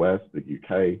the US, the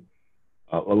UK,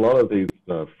 a lot of these,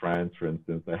 France, for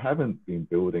instance, they haven't been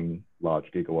building large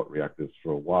gigawatt reactors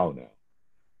for a while now.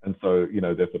 And so,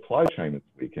 their supply chain is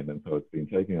weakened, and so it's been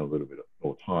taking a little bit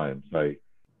more time, say,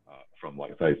 from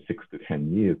 6 to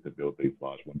 10 years to build these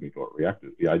large 1 gigawatt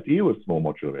reactors. The idea with small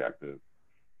modular reactors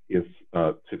is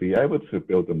to be able to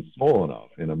build them small enough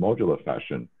in a modular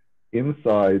fashion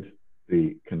inside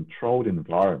the controlled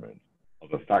environment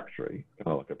of a factory,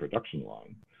 kind of like a production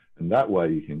line. And that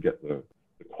way you can get the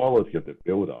quality of the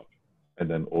build-up and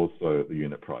then also the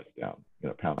unit price down,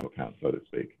 pound per pound, so to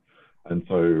speak. And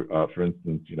so, for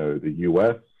instance, the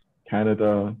US,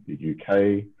 Canada, the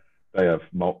UK, they have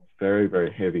very,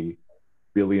 very heavy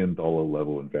billion-dollar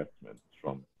level investments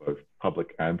from both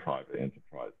public and private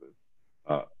enterprises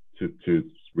to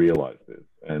realize this.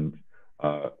 And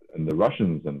the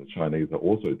Russians and the Chinese are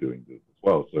also doing this as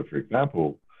well. So, for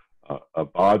example, a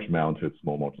barge-mounted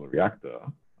small modular reactor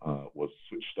was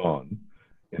switched on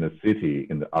in a city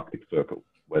in the Arctic Circle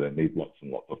where they need lots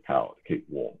and lots of power to keep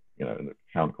warm, in a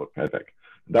town called Quebec.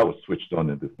 And that was switched on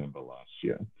in December last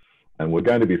year. And we're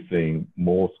going to be seeing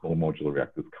more small modular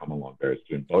reactors come along very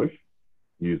soon, both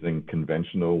using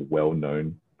conventional,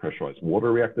 well-known pressurized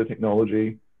water reactor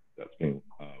technology that's been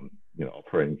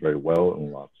operating very well in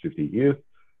the last 50 years,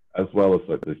 as well as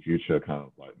the future kind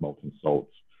of like molten salt,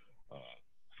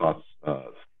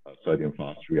 sodium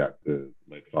fast reactors,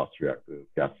 lead fast reactors,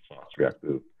 gas fast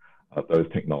reactors. Those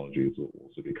technologies will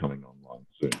also be coming online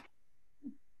soon.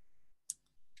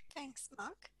 Thanks,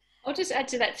 Mark. I'll just add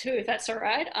to that too, if that's all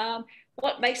right.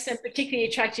 What makes them particularly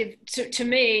attractive to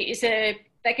me is that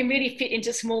they can really fit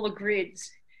into smaller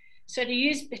grids. So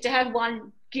to have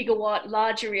 1 gigawatt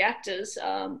larger reactors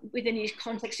within the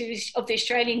context of the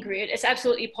Australian grid, it's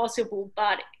absolutely possible,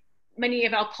 but many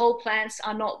of our coal plants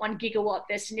are not 1 gigawatt,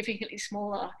 they're significantly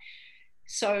smaller.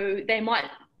 So they might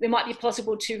be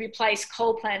possible to replace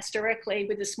coal plants directly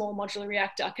with a small modular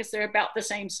reactor because they're about the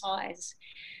same size.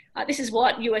 This is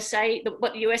what the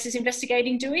US is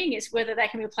investigating doing, is whether they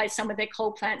can replace some of their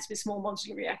coal plants with small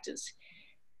modular reactors.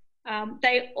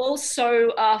 They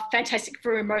also are fantastic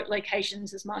for remote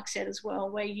locations, as Mark said as well,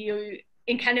 where you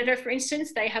in Canada, for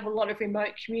instance, they have a lot of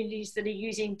remote communities that are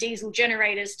using diesel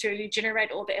generators to generate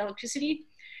all the electricity.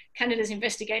 Canada's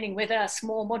investigating whether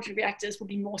small modular reactors will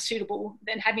be more suitable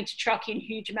than having to truck in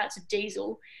huge amounts of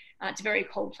diesel to very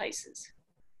cold places.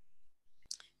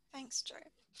 Thanks, Jo.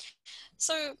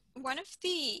 So one of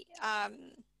the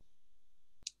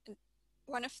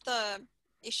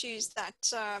issues that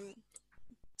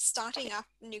starting up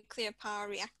nuclear power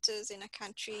reactors in a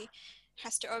country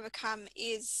has to overcome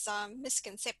is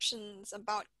misconceptions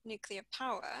about nuclear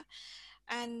power.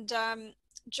 And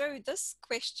Jo, this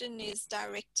question is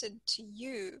directed to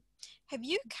you. Have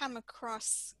you come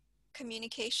across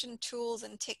communication tools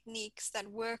and techniques that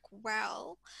work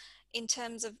well in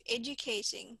terms of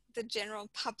educating the general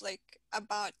public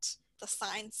about the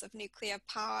science of nuclear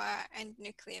power and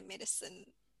nuclear medicine?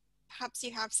 Perhaps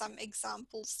you have some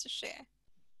examples to share.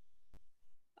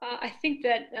 I think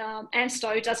that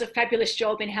ANSTO does a fabulous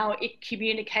job in how it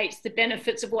communicates the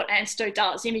benefits of what ANSTO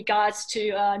does in regards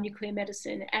to nuclear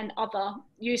medicine and other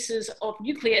uses of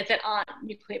nuclear that aren't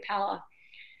nuclear power.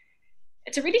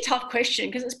 It's a really tough question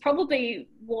because it's probably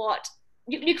what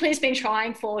nuclear has been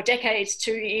trying for decades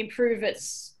to improve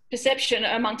its perception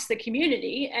amongst the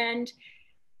community, and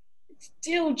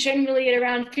still generally at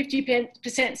around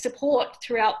 50% support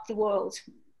throughout the world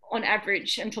on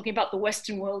average. I'm talking about the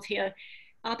Western world here.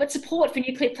 But support for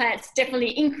nuclear plants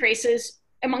definitely increases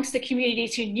amongst the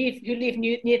communities who live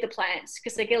near the plants,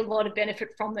 because they get a lot of benefit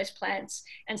from those plants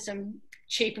and some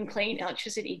cheap and clean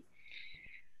electricity.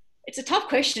 It's a tough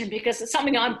question because it's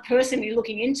something I'm personally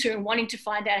looking into and wanting to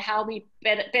find out how we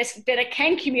better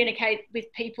can communicate with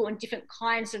people and different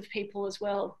kinds of people as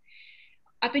well.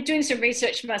 I've been doing some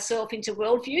research myself into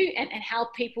worldview and how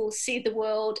people see the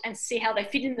world and see how they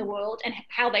fit in the world and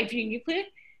how they view nuclear.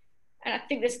 And I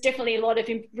think there's definitely a lot of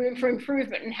room for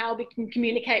improvement in how we can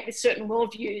communicate with certain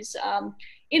worldviews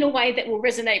in a way that will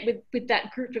resonate with that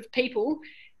group of people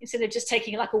instead of just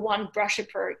taking like a one brush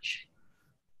approach.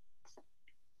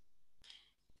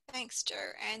 Thanks, Jo.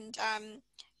 And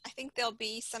I think there'll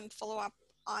be some follow-up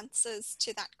answers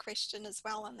to that question as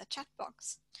well in the chat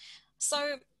box.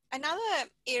 So another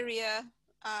area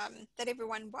that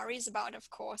everyone worries about, of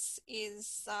course,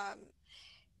 is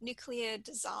nuclear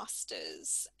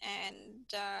disasters, and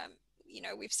you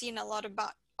know, we've seen a lot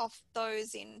of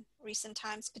those in recent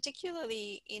times,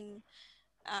 particularly in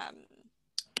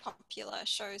popular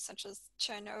shows such as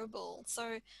Chernobyl.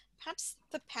 So perhaps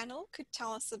the panel could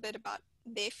tell us a bit about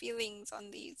their feelings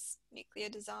on these nuclear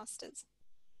disasters.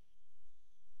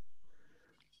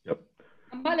 Yep.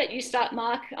 I might let you start,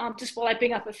 Mark, just while I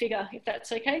bring up a figure, if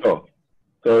that's okay. Sure.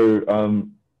 So,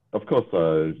 of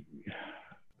course,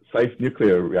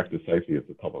 nuclear reactor safety is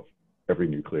the top of every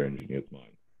nuclear engineer's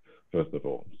mind, first of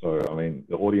all. So, I mean,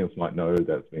 the audience might know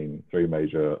there's been 3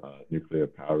 major nuclear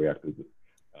power reactors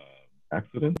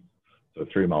accidents. So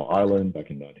 3 Mile Island back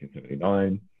in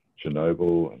 1979,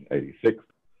 Chernobyl in 86,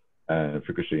 and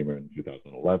Fukushima in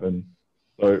 2011.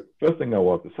 So first thing I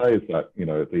want to say is that, you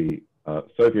know, the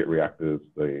Soviet reactors,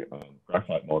 the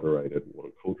graphite moderated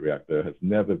water-cooled reactor has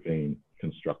never been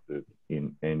constructed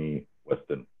in any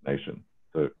Western nation.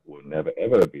 So it will never,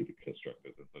 ever be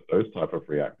constructed. And so those type of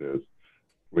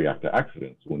reactor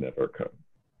accidents will never occur.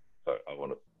 So I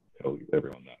want to tell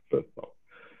everyone that first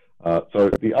off. So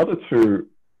the other 2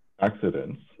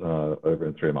 accidents over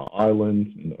in 3 Mile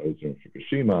Island and over in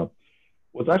Fukushima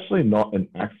was actually not an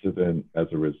accident as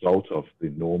a result of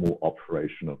the normal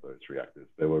operation of those reactors.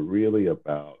 They were really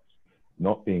about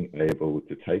not being able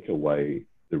to take away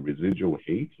the residual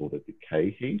heat or the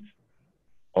decay heat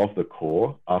of the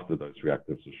core after those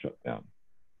reactors were shut down.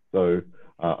 So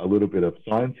a little bit of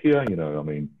science here, you know, I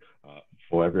mean,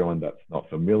 for everyone that's not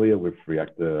familiar with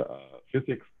reactor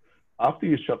physics, after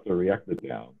you shut the reactor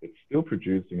down, it's still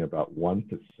producing about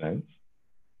 1%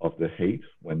 of the heat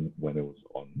when it was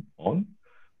on.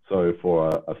 So for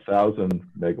a 1,000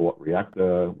 megawatt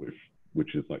reactor,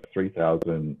 which is like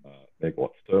 3,000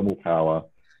 megawatts thermal power,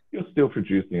 you're still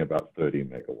producing about 30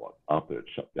 megawatts after it's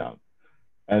shut down.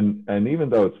 And even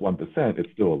though it's 1%,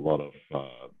 it's still a lot of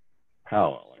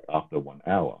power, like after 1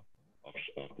 hour of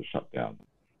the shutdown.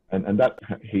 And that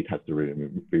heat has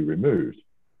to be removed.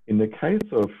 In the case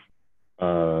of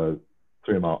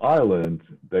 3 Mile Island,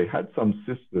 they had some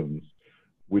systems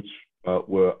which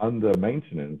were under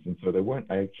maintenance, and so they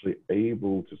weren't actually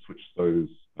able to switch those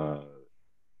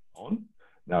on.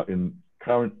 Now, in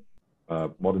current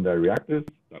modern day reactors,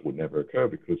 that would never occur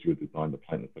because you would design the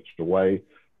plant in such a way,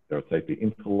 there are safety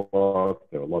interlocks,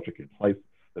 there are logic in place,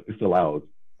 that this allows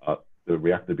the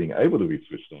reactor being able to be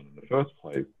switched on in the first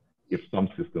place if some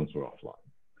systems were offline.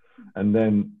 And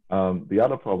then the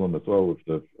other problem as well with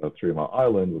the 3 Mile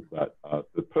Island was that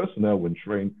the personnel were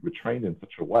trained in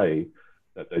such a way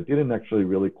that they didn't actually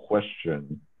really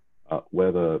question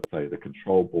whether, say, the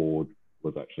control board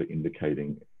was actually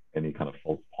indicating any kind of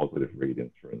false positive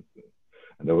readings, for instance.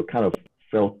 And they were kind of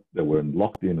felt they were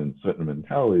locked in certain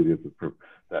mentalities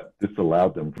that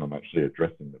disallowed them from actually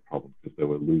addressing the problem because they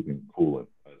were losing coolant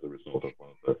as a result of one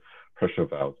of the pressure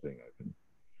valves being open.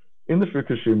 In the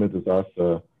Fukushima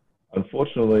disaster,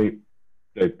 unfortunately,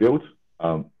 they built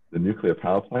the nuclear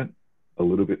power plant a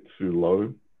little bit too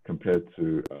low compared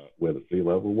to where the sea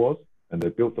level was. And they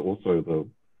built also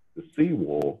the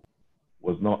seawall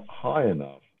was not high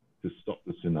enough to stop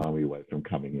the tsunami wave from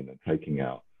coming in and taking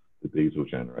out the diesel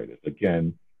generators.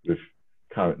 Again, with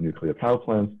current nuclear power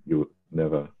plants, you would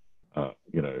never,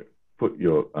 put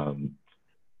your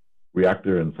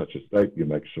reactor in such a state. You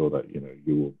make sure that,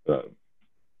 you will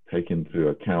take into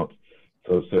account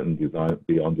certain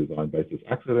beyond design basis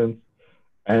accidents.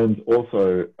 And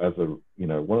also, as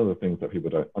one of the things that people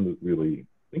don't really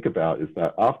think about is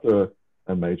that after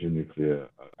a major nuclear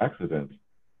accident,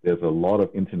 there's a lot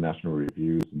of international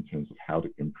reviews in terms of how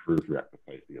to improve reactor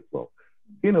safety as well.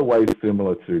 In a way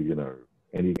similar to,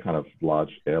 any kind of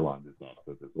large airline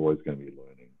disaster, there's always going to be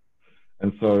learning.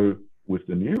 And so with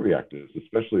the new reactors,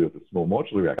 especially with the small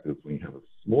modular reactors, when you have a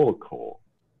smaller core,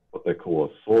 what they call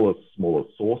a smaller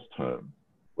source term,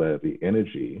 where the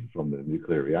energy from the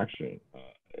nuclear reaction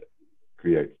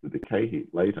creates the decay heat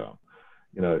later,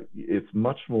 it's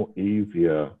much more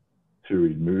easier to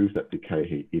remove that decay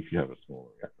heat if you have a smaller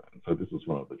reactor. And so this is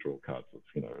one of the drawcards of,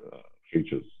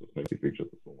 safety features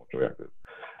of small modular reactors.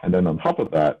 And then on top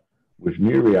of that, with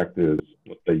new reactors,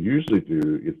 what they usually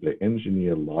do is they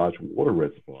engineer large water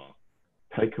reservoirs,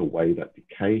 take away that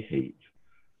decay heat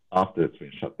after it's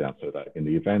been shut down, so that in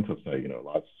the event of, say, a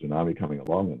large tsunami coming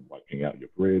along and wiping out your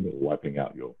grid or wiping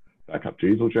out your backup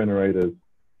diesel generators,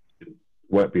 it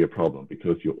won't be a problem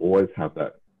because you always have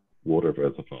that water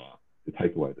reservoir to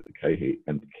take away the decay heat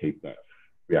and to keep that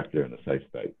reactor in a safe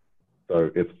state.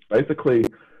 So it's basically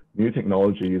new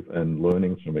technologies and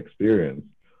learnings from experience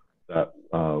that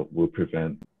will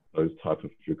prevent those types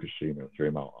of Fukushima and 3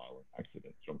 Mile Island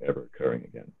accidents from ever occurring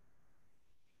again.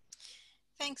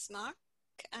 Thanks, Mark.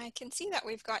 I can see that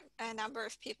we've got a number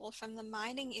of people from the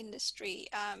mining industry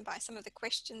by some of the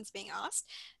questions being asked.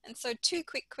 And so 2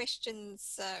 quick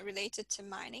questions related to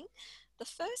mining. The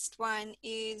first one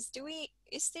is,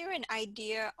 is there an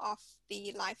idea of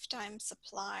the lifetime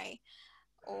supply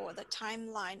or the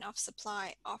timeline of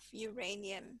supply of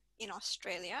uranium in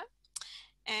Australia?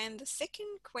 And the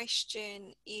second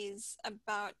question is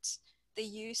about the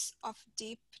use of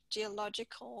deep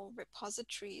geological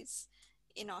repositories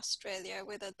in Australia,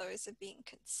 whether those are being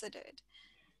considered.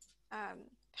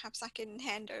 Perhaps I can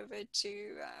hand over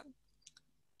to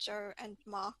Jo and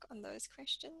Mark on those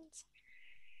questions.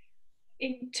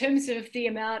 In terms of the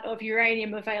amount of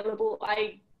uranium available,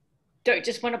 I don't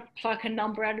just want to pluck a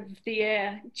number out of the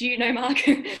air. Do you know, Mark?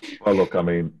 Well, look, I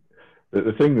mean,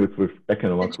 the thing is with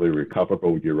economically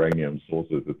recoverable uranium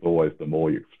sources, it's always the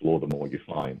more you explore, the more you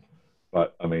find.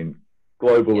 But I mean,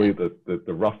 globally,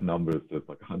 the rough numbers, there's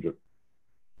like 100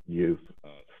 years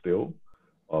still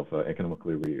of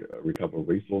economically recoverable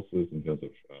resources in terms of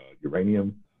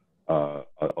uranium.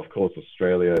 Of course,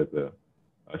 Australia is a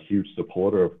huge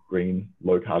supporter of green,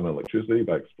 low-carbon electricity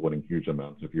by exporting huge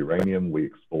amounts of uranium. We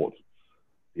export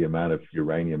the amount of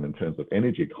uranium in terms of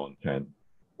energy content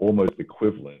almost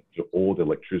equivalent to all the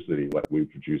electricity that we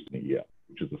produce in a year,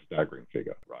 which is a staggering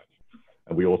figure, right?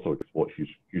 And we also export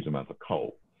huge amounts of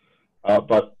coal.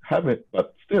 But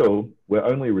still, we're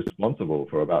only responsible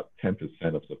for about 10%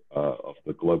 of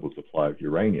the global supply of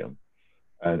uranium.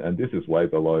 And this is way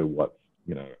below what,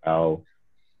 our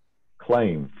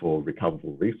claim for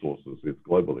recoverable resources is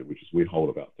globally, which is we hold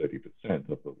about 30%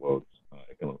 of the world's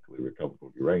economically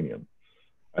recoverable uranium.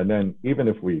 And then even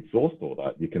if we exhaust all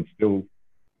that, you can still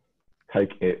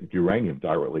take uranium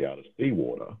directly out of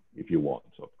seawater if you want,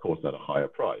 so of course at a higher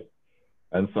price.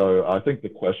 And so I think the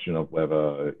question of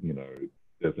whether,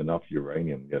 there's enough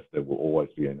uranium, yes, there will always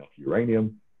be enough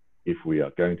uranium. If we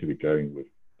are going to be going with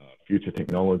future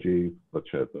technologies such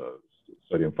as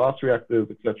sodium fast reactors,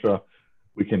 etc.,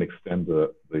 we can extend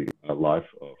the life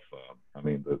of,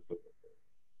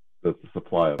 the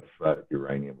supply of that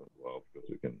uranium as well, because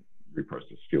we can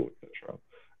reprocess fuel, etc.,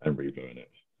 and reburn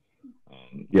it.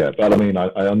 But I mean, I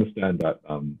understand that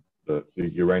the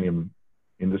uranium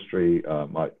industry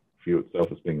might view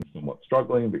itself as being somewhat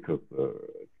struggling because the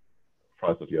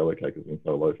price of yellow cake has been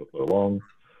so low for so long.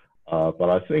 But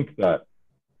I think that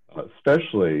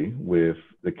especially with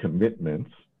the commitment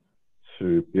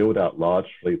to build out large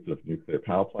fleets of nuclear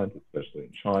power plants, especially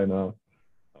in China,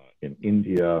 in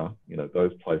India,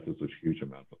 those places with huge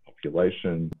amounts of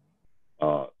population,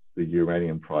 the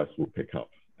uranium price will pick up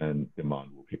and demand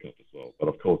will pick up as well. But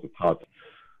of course, it's hard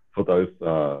for those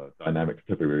dynamics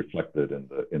to be reflected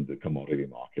in the commodity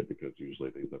market, because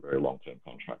usually these are very long-term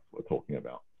contracts we're talking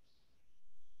about.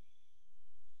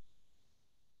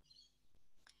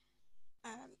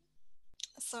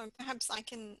 So perhaps I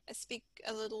can speak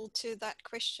a little to that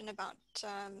question about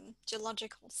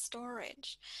geological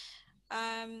storage.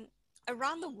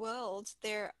 Around the world,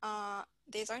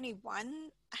 there's only one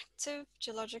active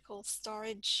geological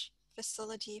storage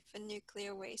facility for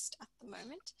nuclear waste at the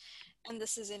moment, and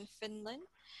this is in Finland.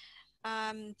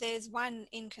 There's one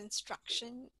in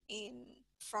construction in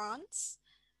France,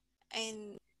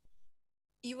 and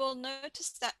you will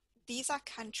notice that these are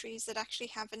countries that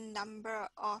actually have a number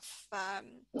of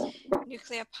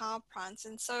nuclear power plants,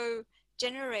 and so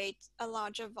generate a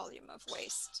larger volume of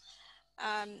waste.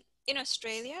 In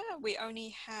Australia, we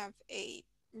only have a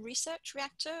research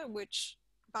reactor, which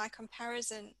by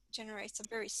comparison generates a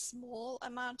very small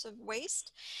amount of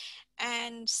waste.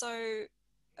 And so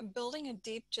building a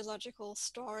deep geological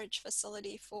storage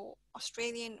facility for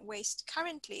Australian waste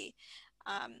currently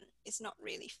is not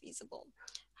really feasible.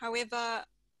 However,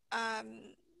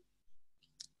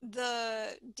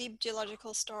 the deep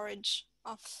geological storage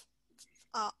of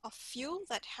fuel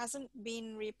that hasn't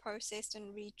been reprocessed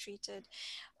and retreated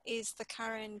is the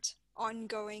current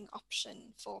ongoing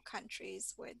option for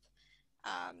countries with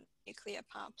nuclear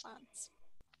power plants.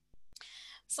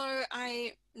 So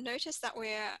I noticed that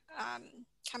we're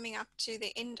coming up to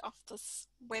the end of this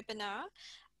webinar.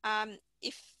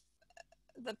 If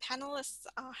the panelists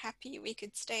are happy, we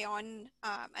could stay on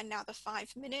another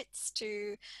 5 minutes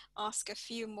to ask a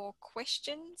few more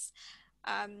questions.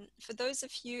 For those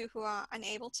of you who are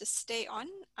unable to stay on,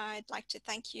 I'd like to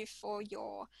thank you for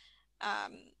your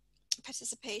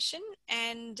participation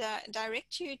and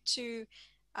direct you to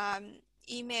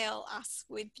email us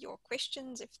with your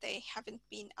questions if they haven't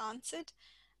been answered.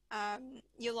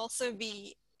 You'll also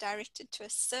be directed to a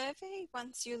survey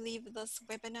once you leave this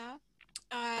webinar.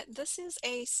 This is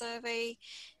a survey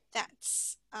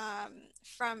that's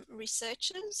from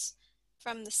researchers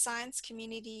from the Science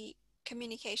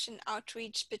Communication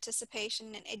Outreach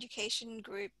Participation and Education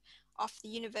Group of the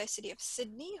University of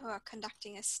Sydney, who are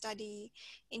conducting a study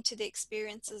into the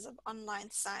experiences of online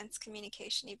science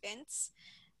communication events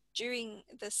during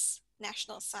this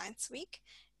National Science Week,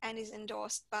 and is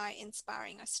endorsed by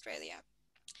Inspiring Australia.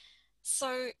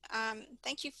 So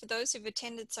thank you for those who've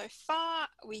attended so far.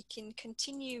 We can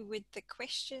continue with the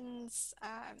questions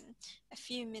a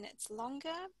few minutes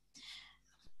longer.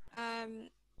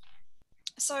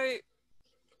 So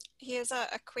here's a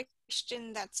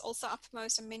question that's also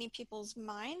uppermost in many people's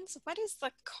minds. What is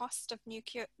the cost of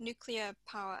nuclear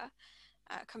power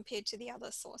compared to the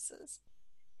other sources?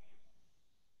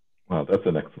 Wow, that's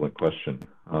an excellent question.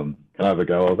 Can I have a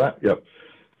go at that? Yep.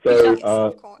 So yes,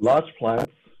 large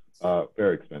plants are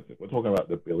very expensive. We're talking about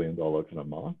the $1 billion kind of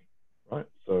mark, right?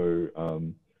 So,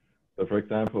 so for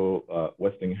example,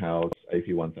 Westinghouse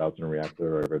AP1000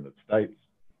 reactor over in the States,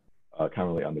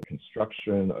 currently under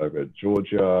construction over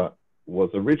Georgia, was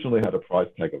originally had a price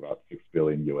tag of about $6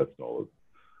 billion US.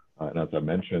 And as I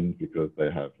mentioned, because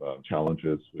they have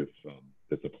challenges with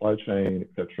the supply chain,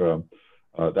 etc.,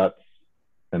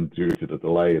 and due to the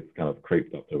delay, it's kind of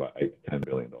creeped up to about $8 to $10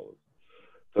 billion.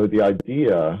 So the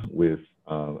idea with,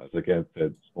 as again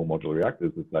said, small modular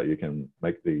reactors is that you can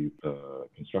make these,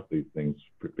 construct these things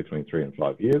between 3 and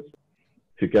 5 years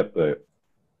to get the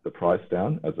price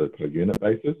down as a per unit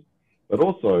basis. But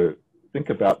also think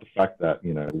about the fact that,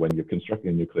 when you're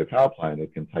constructing a nuclear power plant,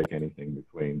 it can take anything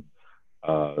between,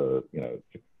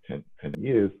 6 to 10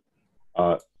 years.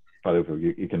 But if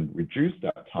you can reduce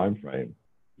that time frame,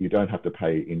 you don't have to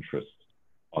pay interest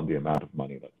on the amount of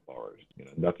money that's borrowed.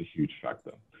 And that's a huge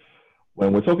factor.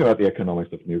 When we're talking about the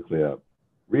economics of nuclear,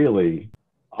 really,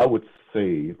 I would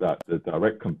see that the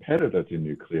direct competitor to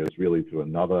nuclear is really to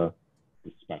another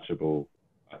dispatchable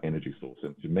energy source.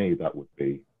 And to me, that would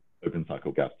be open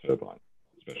cycle gas turbines,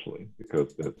 especially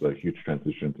because there's a huge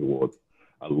transition towards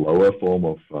a lower form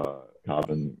of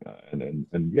carbon.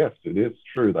 And yes, it is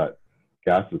true that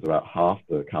gas is about half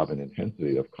the carbon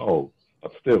intensity of coal,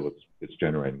 but still it's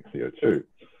generating CO2.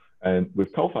 And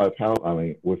with coal-fired power,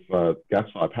 with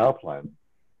gas-fired power plants,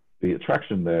 the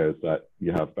attraction there is that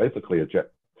you have basically a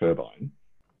jet turbine,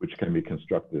 which can be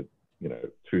constructed,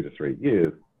 2 to 3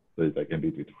 years, so they can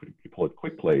be deployed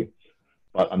quickly.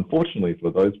 But unfortunately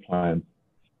for those plants,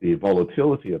 the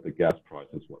volatility of the gas price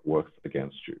is what works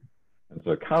against you. And so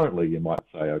So currently you might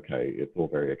say, okay, it's all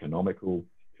very economical.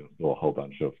 You can install a whole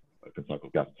bunch of open cycle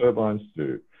gas turbines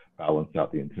to balance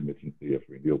out the intermittency of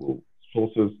renewable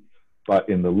sources. But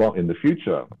in the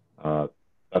future,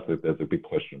 there's a big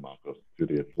question mark as to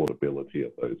the affordability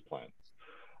of those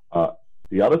plants.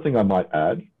 The other thing I might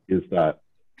add is that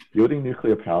building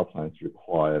nuclear power plants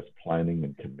requires planning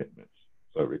and commitment.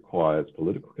 So it requires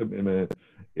political commitment.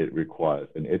 It requires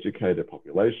an educated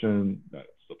population that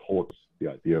supports the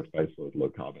idea of baseload low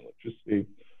carbon electricity.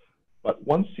 But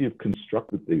once you've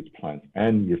constructed these plants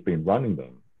and you've been running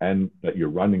them, and that you're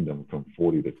running them from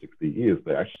 40 to 60 years,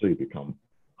 they actually become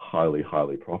highly,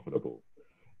 highly profitable.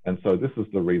 And so this is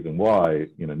the reason why,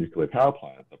 nuclear power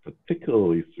plants are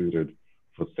particularly suited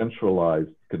for centralized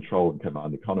control and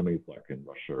command economies like in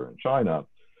Russia and China,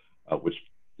 which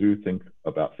do think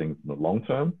about things in the long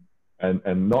term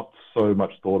and not so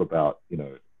much thought about,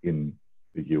 in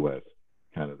the US,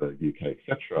 Canada, UK,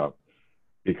 etc.,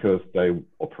 because they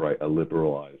operate a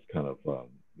liberalized kind of,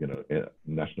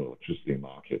 national electricity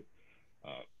market,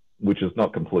 which is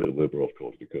not completely liberal, of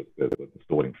course, because there's the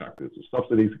distorting factors of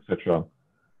subsidies, etc.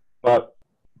 But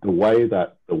the way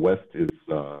that the West is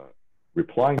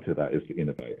replying to that is to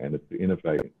innovate, and it's to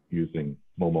innovate using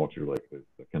small modular reactors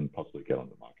that can possibly get on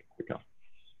the market quicker.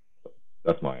 So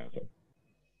that's my answer.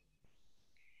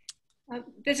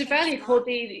 There's a value called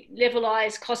the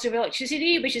levelized cost of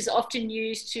electricity, which is often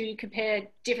used to compare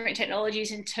different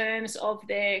technologies in terms of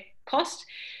their cost.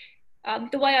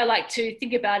 The way I like to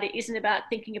think about it isn't about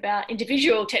thinking about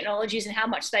individual technologies and how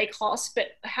much they cost,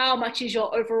 but how much is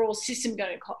your overall system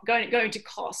going to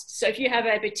cost. So if you have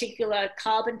a particular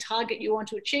carbon target you want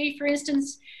to achieve, for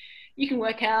instance, you can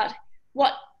work out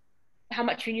how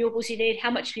much renewables you need,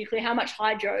 how much nuclear, how much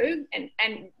hydro,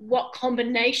 and what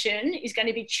combination is going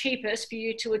to be cheapest for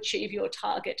you to achieve your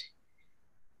target.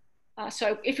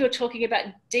 So if you're talking about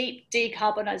deep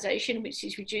decarbonisation, which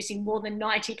is reducing more than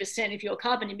 90% of your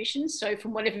carbon emissions, so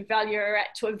from whatever value you're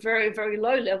at to a very, very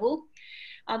low level,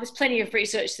 there's plenty of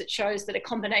research that shows that a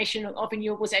combination of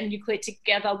renewables and nuclear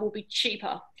together will be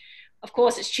cheaper. Of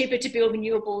course, it's cheaper to build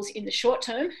renewables in the short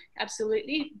term,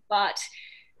 absolutely, but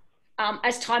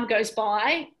as time goes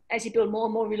by, as you build more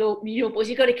and more renewables,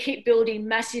 you've got to keep building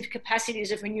massive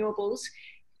capacities of renewables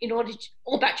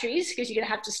or batteries, because you're going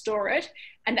to have to store it,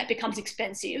 and that becomes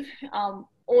expensive.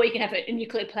 Or you can have a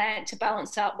nuclear plant to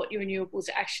balance out what your renewables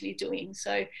are actually doing.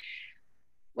 So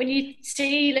when you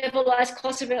see levelized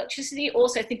cost of electricity,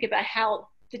 also think about how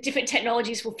the different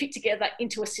technologies will fit together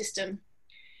into a system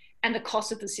and the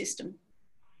cost of the system.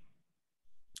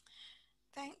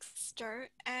 Thanks, Jo.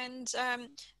 And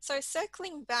so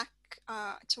circling back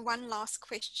to one last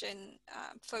question,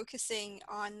 focusing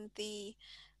on the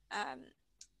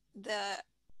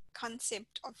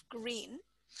concept of green,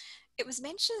 it was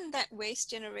mentioned that waste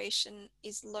generation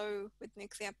is low with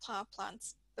nuclear power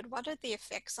plants, but what are the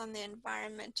effects on the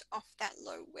environment of that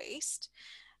low waste?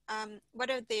 What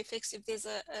are the effects if there's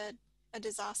a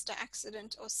disaster,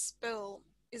 accident, or spill?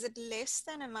 Is it less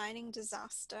than a mining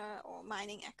disaster or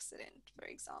mining accident, for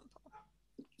example?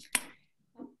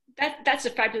 That's a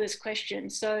fabulous question.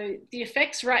 So the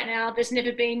effects right now, there's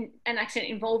never been an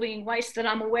accident involving waste that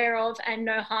I'm aware of, and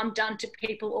no harm done to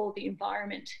people or the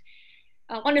environment.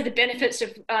 One of the benefits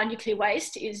of nuclear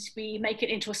waste is we make it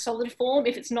into a solid form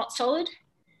if it's not solid.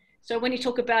 So when you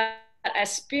talk about a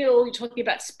spill, you're talking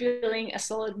about spilling a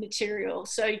solid material.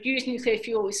 So used nuclear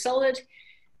fuel is solid.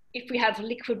 If we have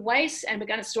liquid waste and we're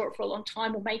going to store it for a long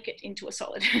time, we'll make it into a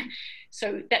solid.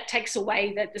 So that takes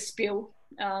away the spill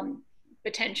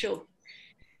potential.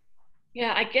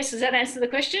 Yeah, I guess, does that answer the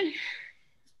question?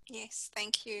 Yes,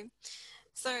 thank you.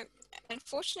 So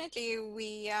unfortunately,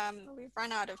 we've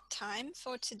run out of time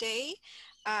for today.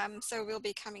 So we'll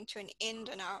be coming to an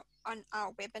end on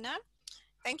our webinar.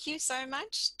 Thank you so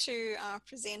much to our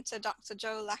presenter, Dr.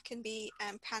 Jo Lackenby,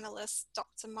 and panelist,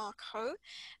 Dr. Mark Ho,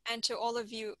 and to all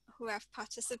of you who have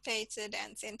participated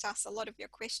and sent us a lot of your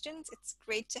questions. It's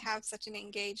great to have such an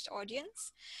engaged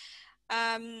audience.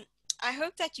 I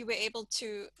hope that you were able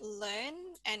to learn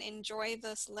and enjoy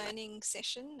this learning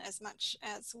session as much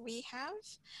as we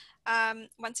have.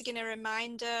 Once again, a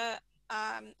reminder,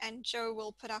 and Jo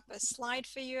will put up a slide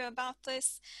for you about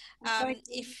this.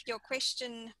 If your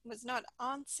question was not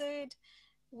answered,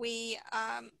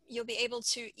 you'll be able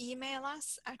to email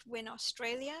us at Win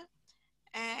Australia,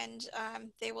 and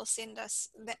we will send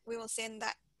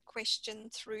that question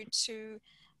through to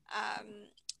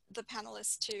the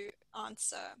panelists to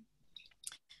answer.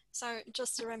 So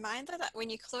just a reminder that when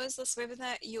you close this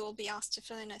webinar, you will be asked to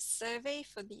fill in a survey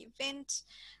for the event.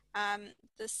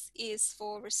 This is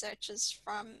for researchers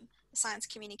from Science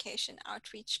Communication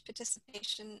Outreach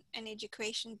Participation and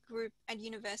Education Group at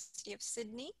University of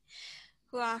Sydney,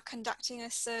 who are conducting a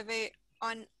survey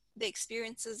on the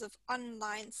experiences of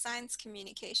online science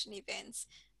communication events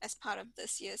as part of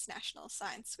this year's National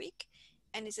Science Week,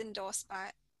 and is endorsed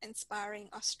by Inspiring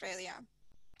Australia.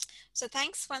 So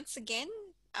thanks once again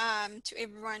to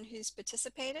everyone who's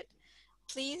participated.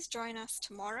 Please join us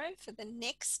tomorrow for the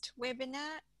next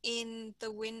webinar in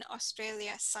the Win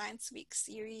Australia Science Week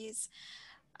series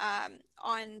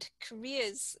on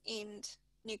careers in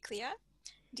nuclear,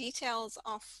 details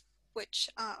of which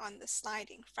are on the slide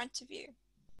in front of you.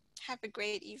 Have a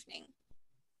great evening.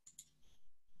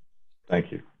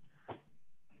 Thank you.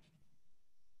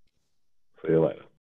 See you later.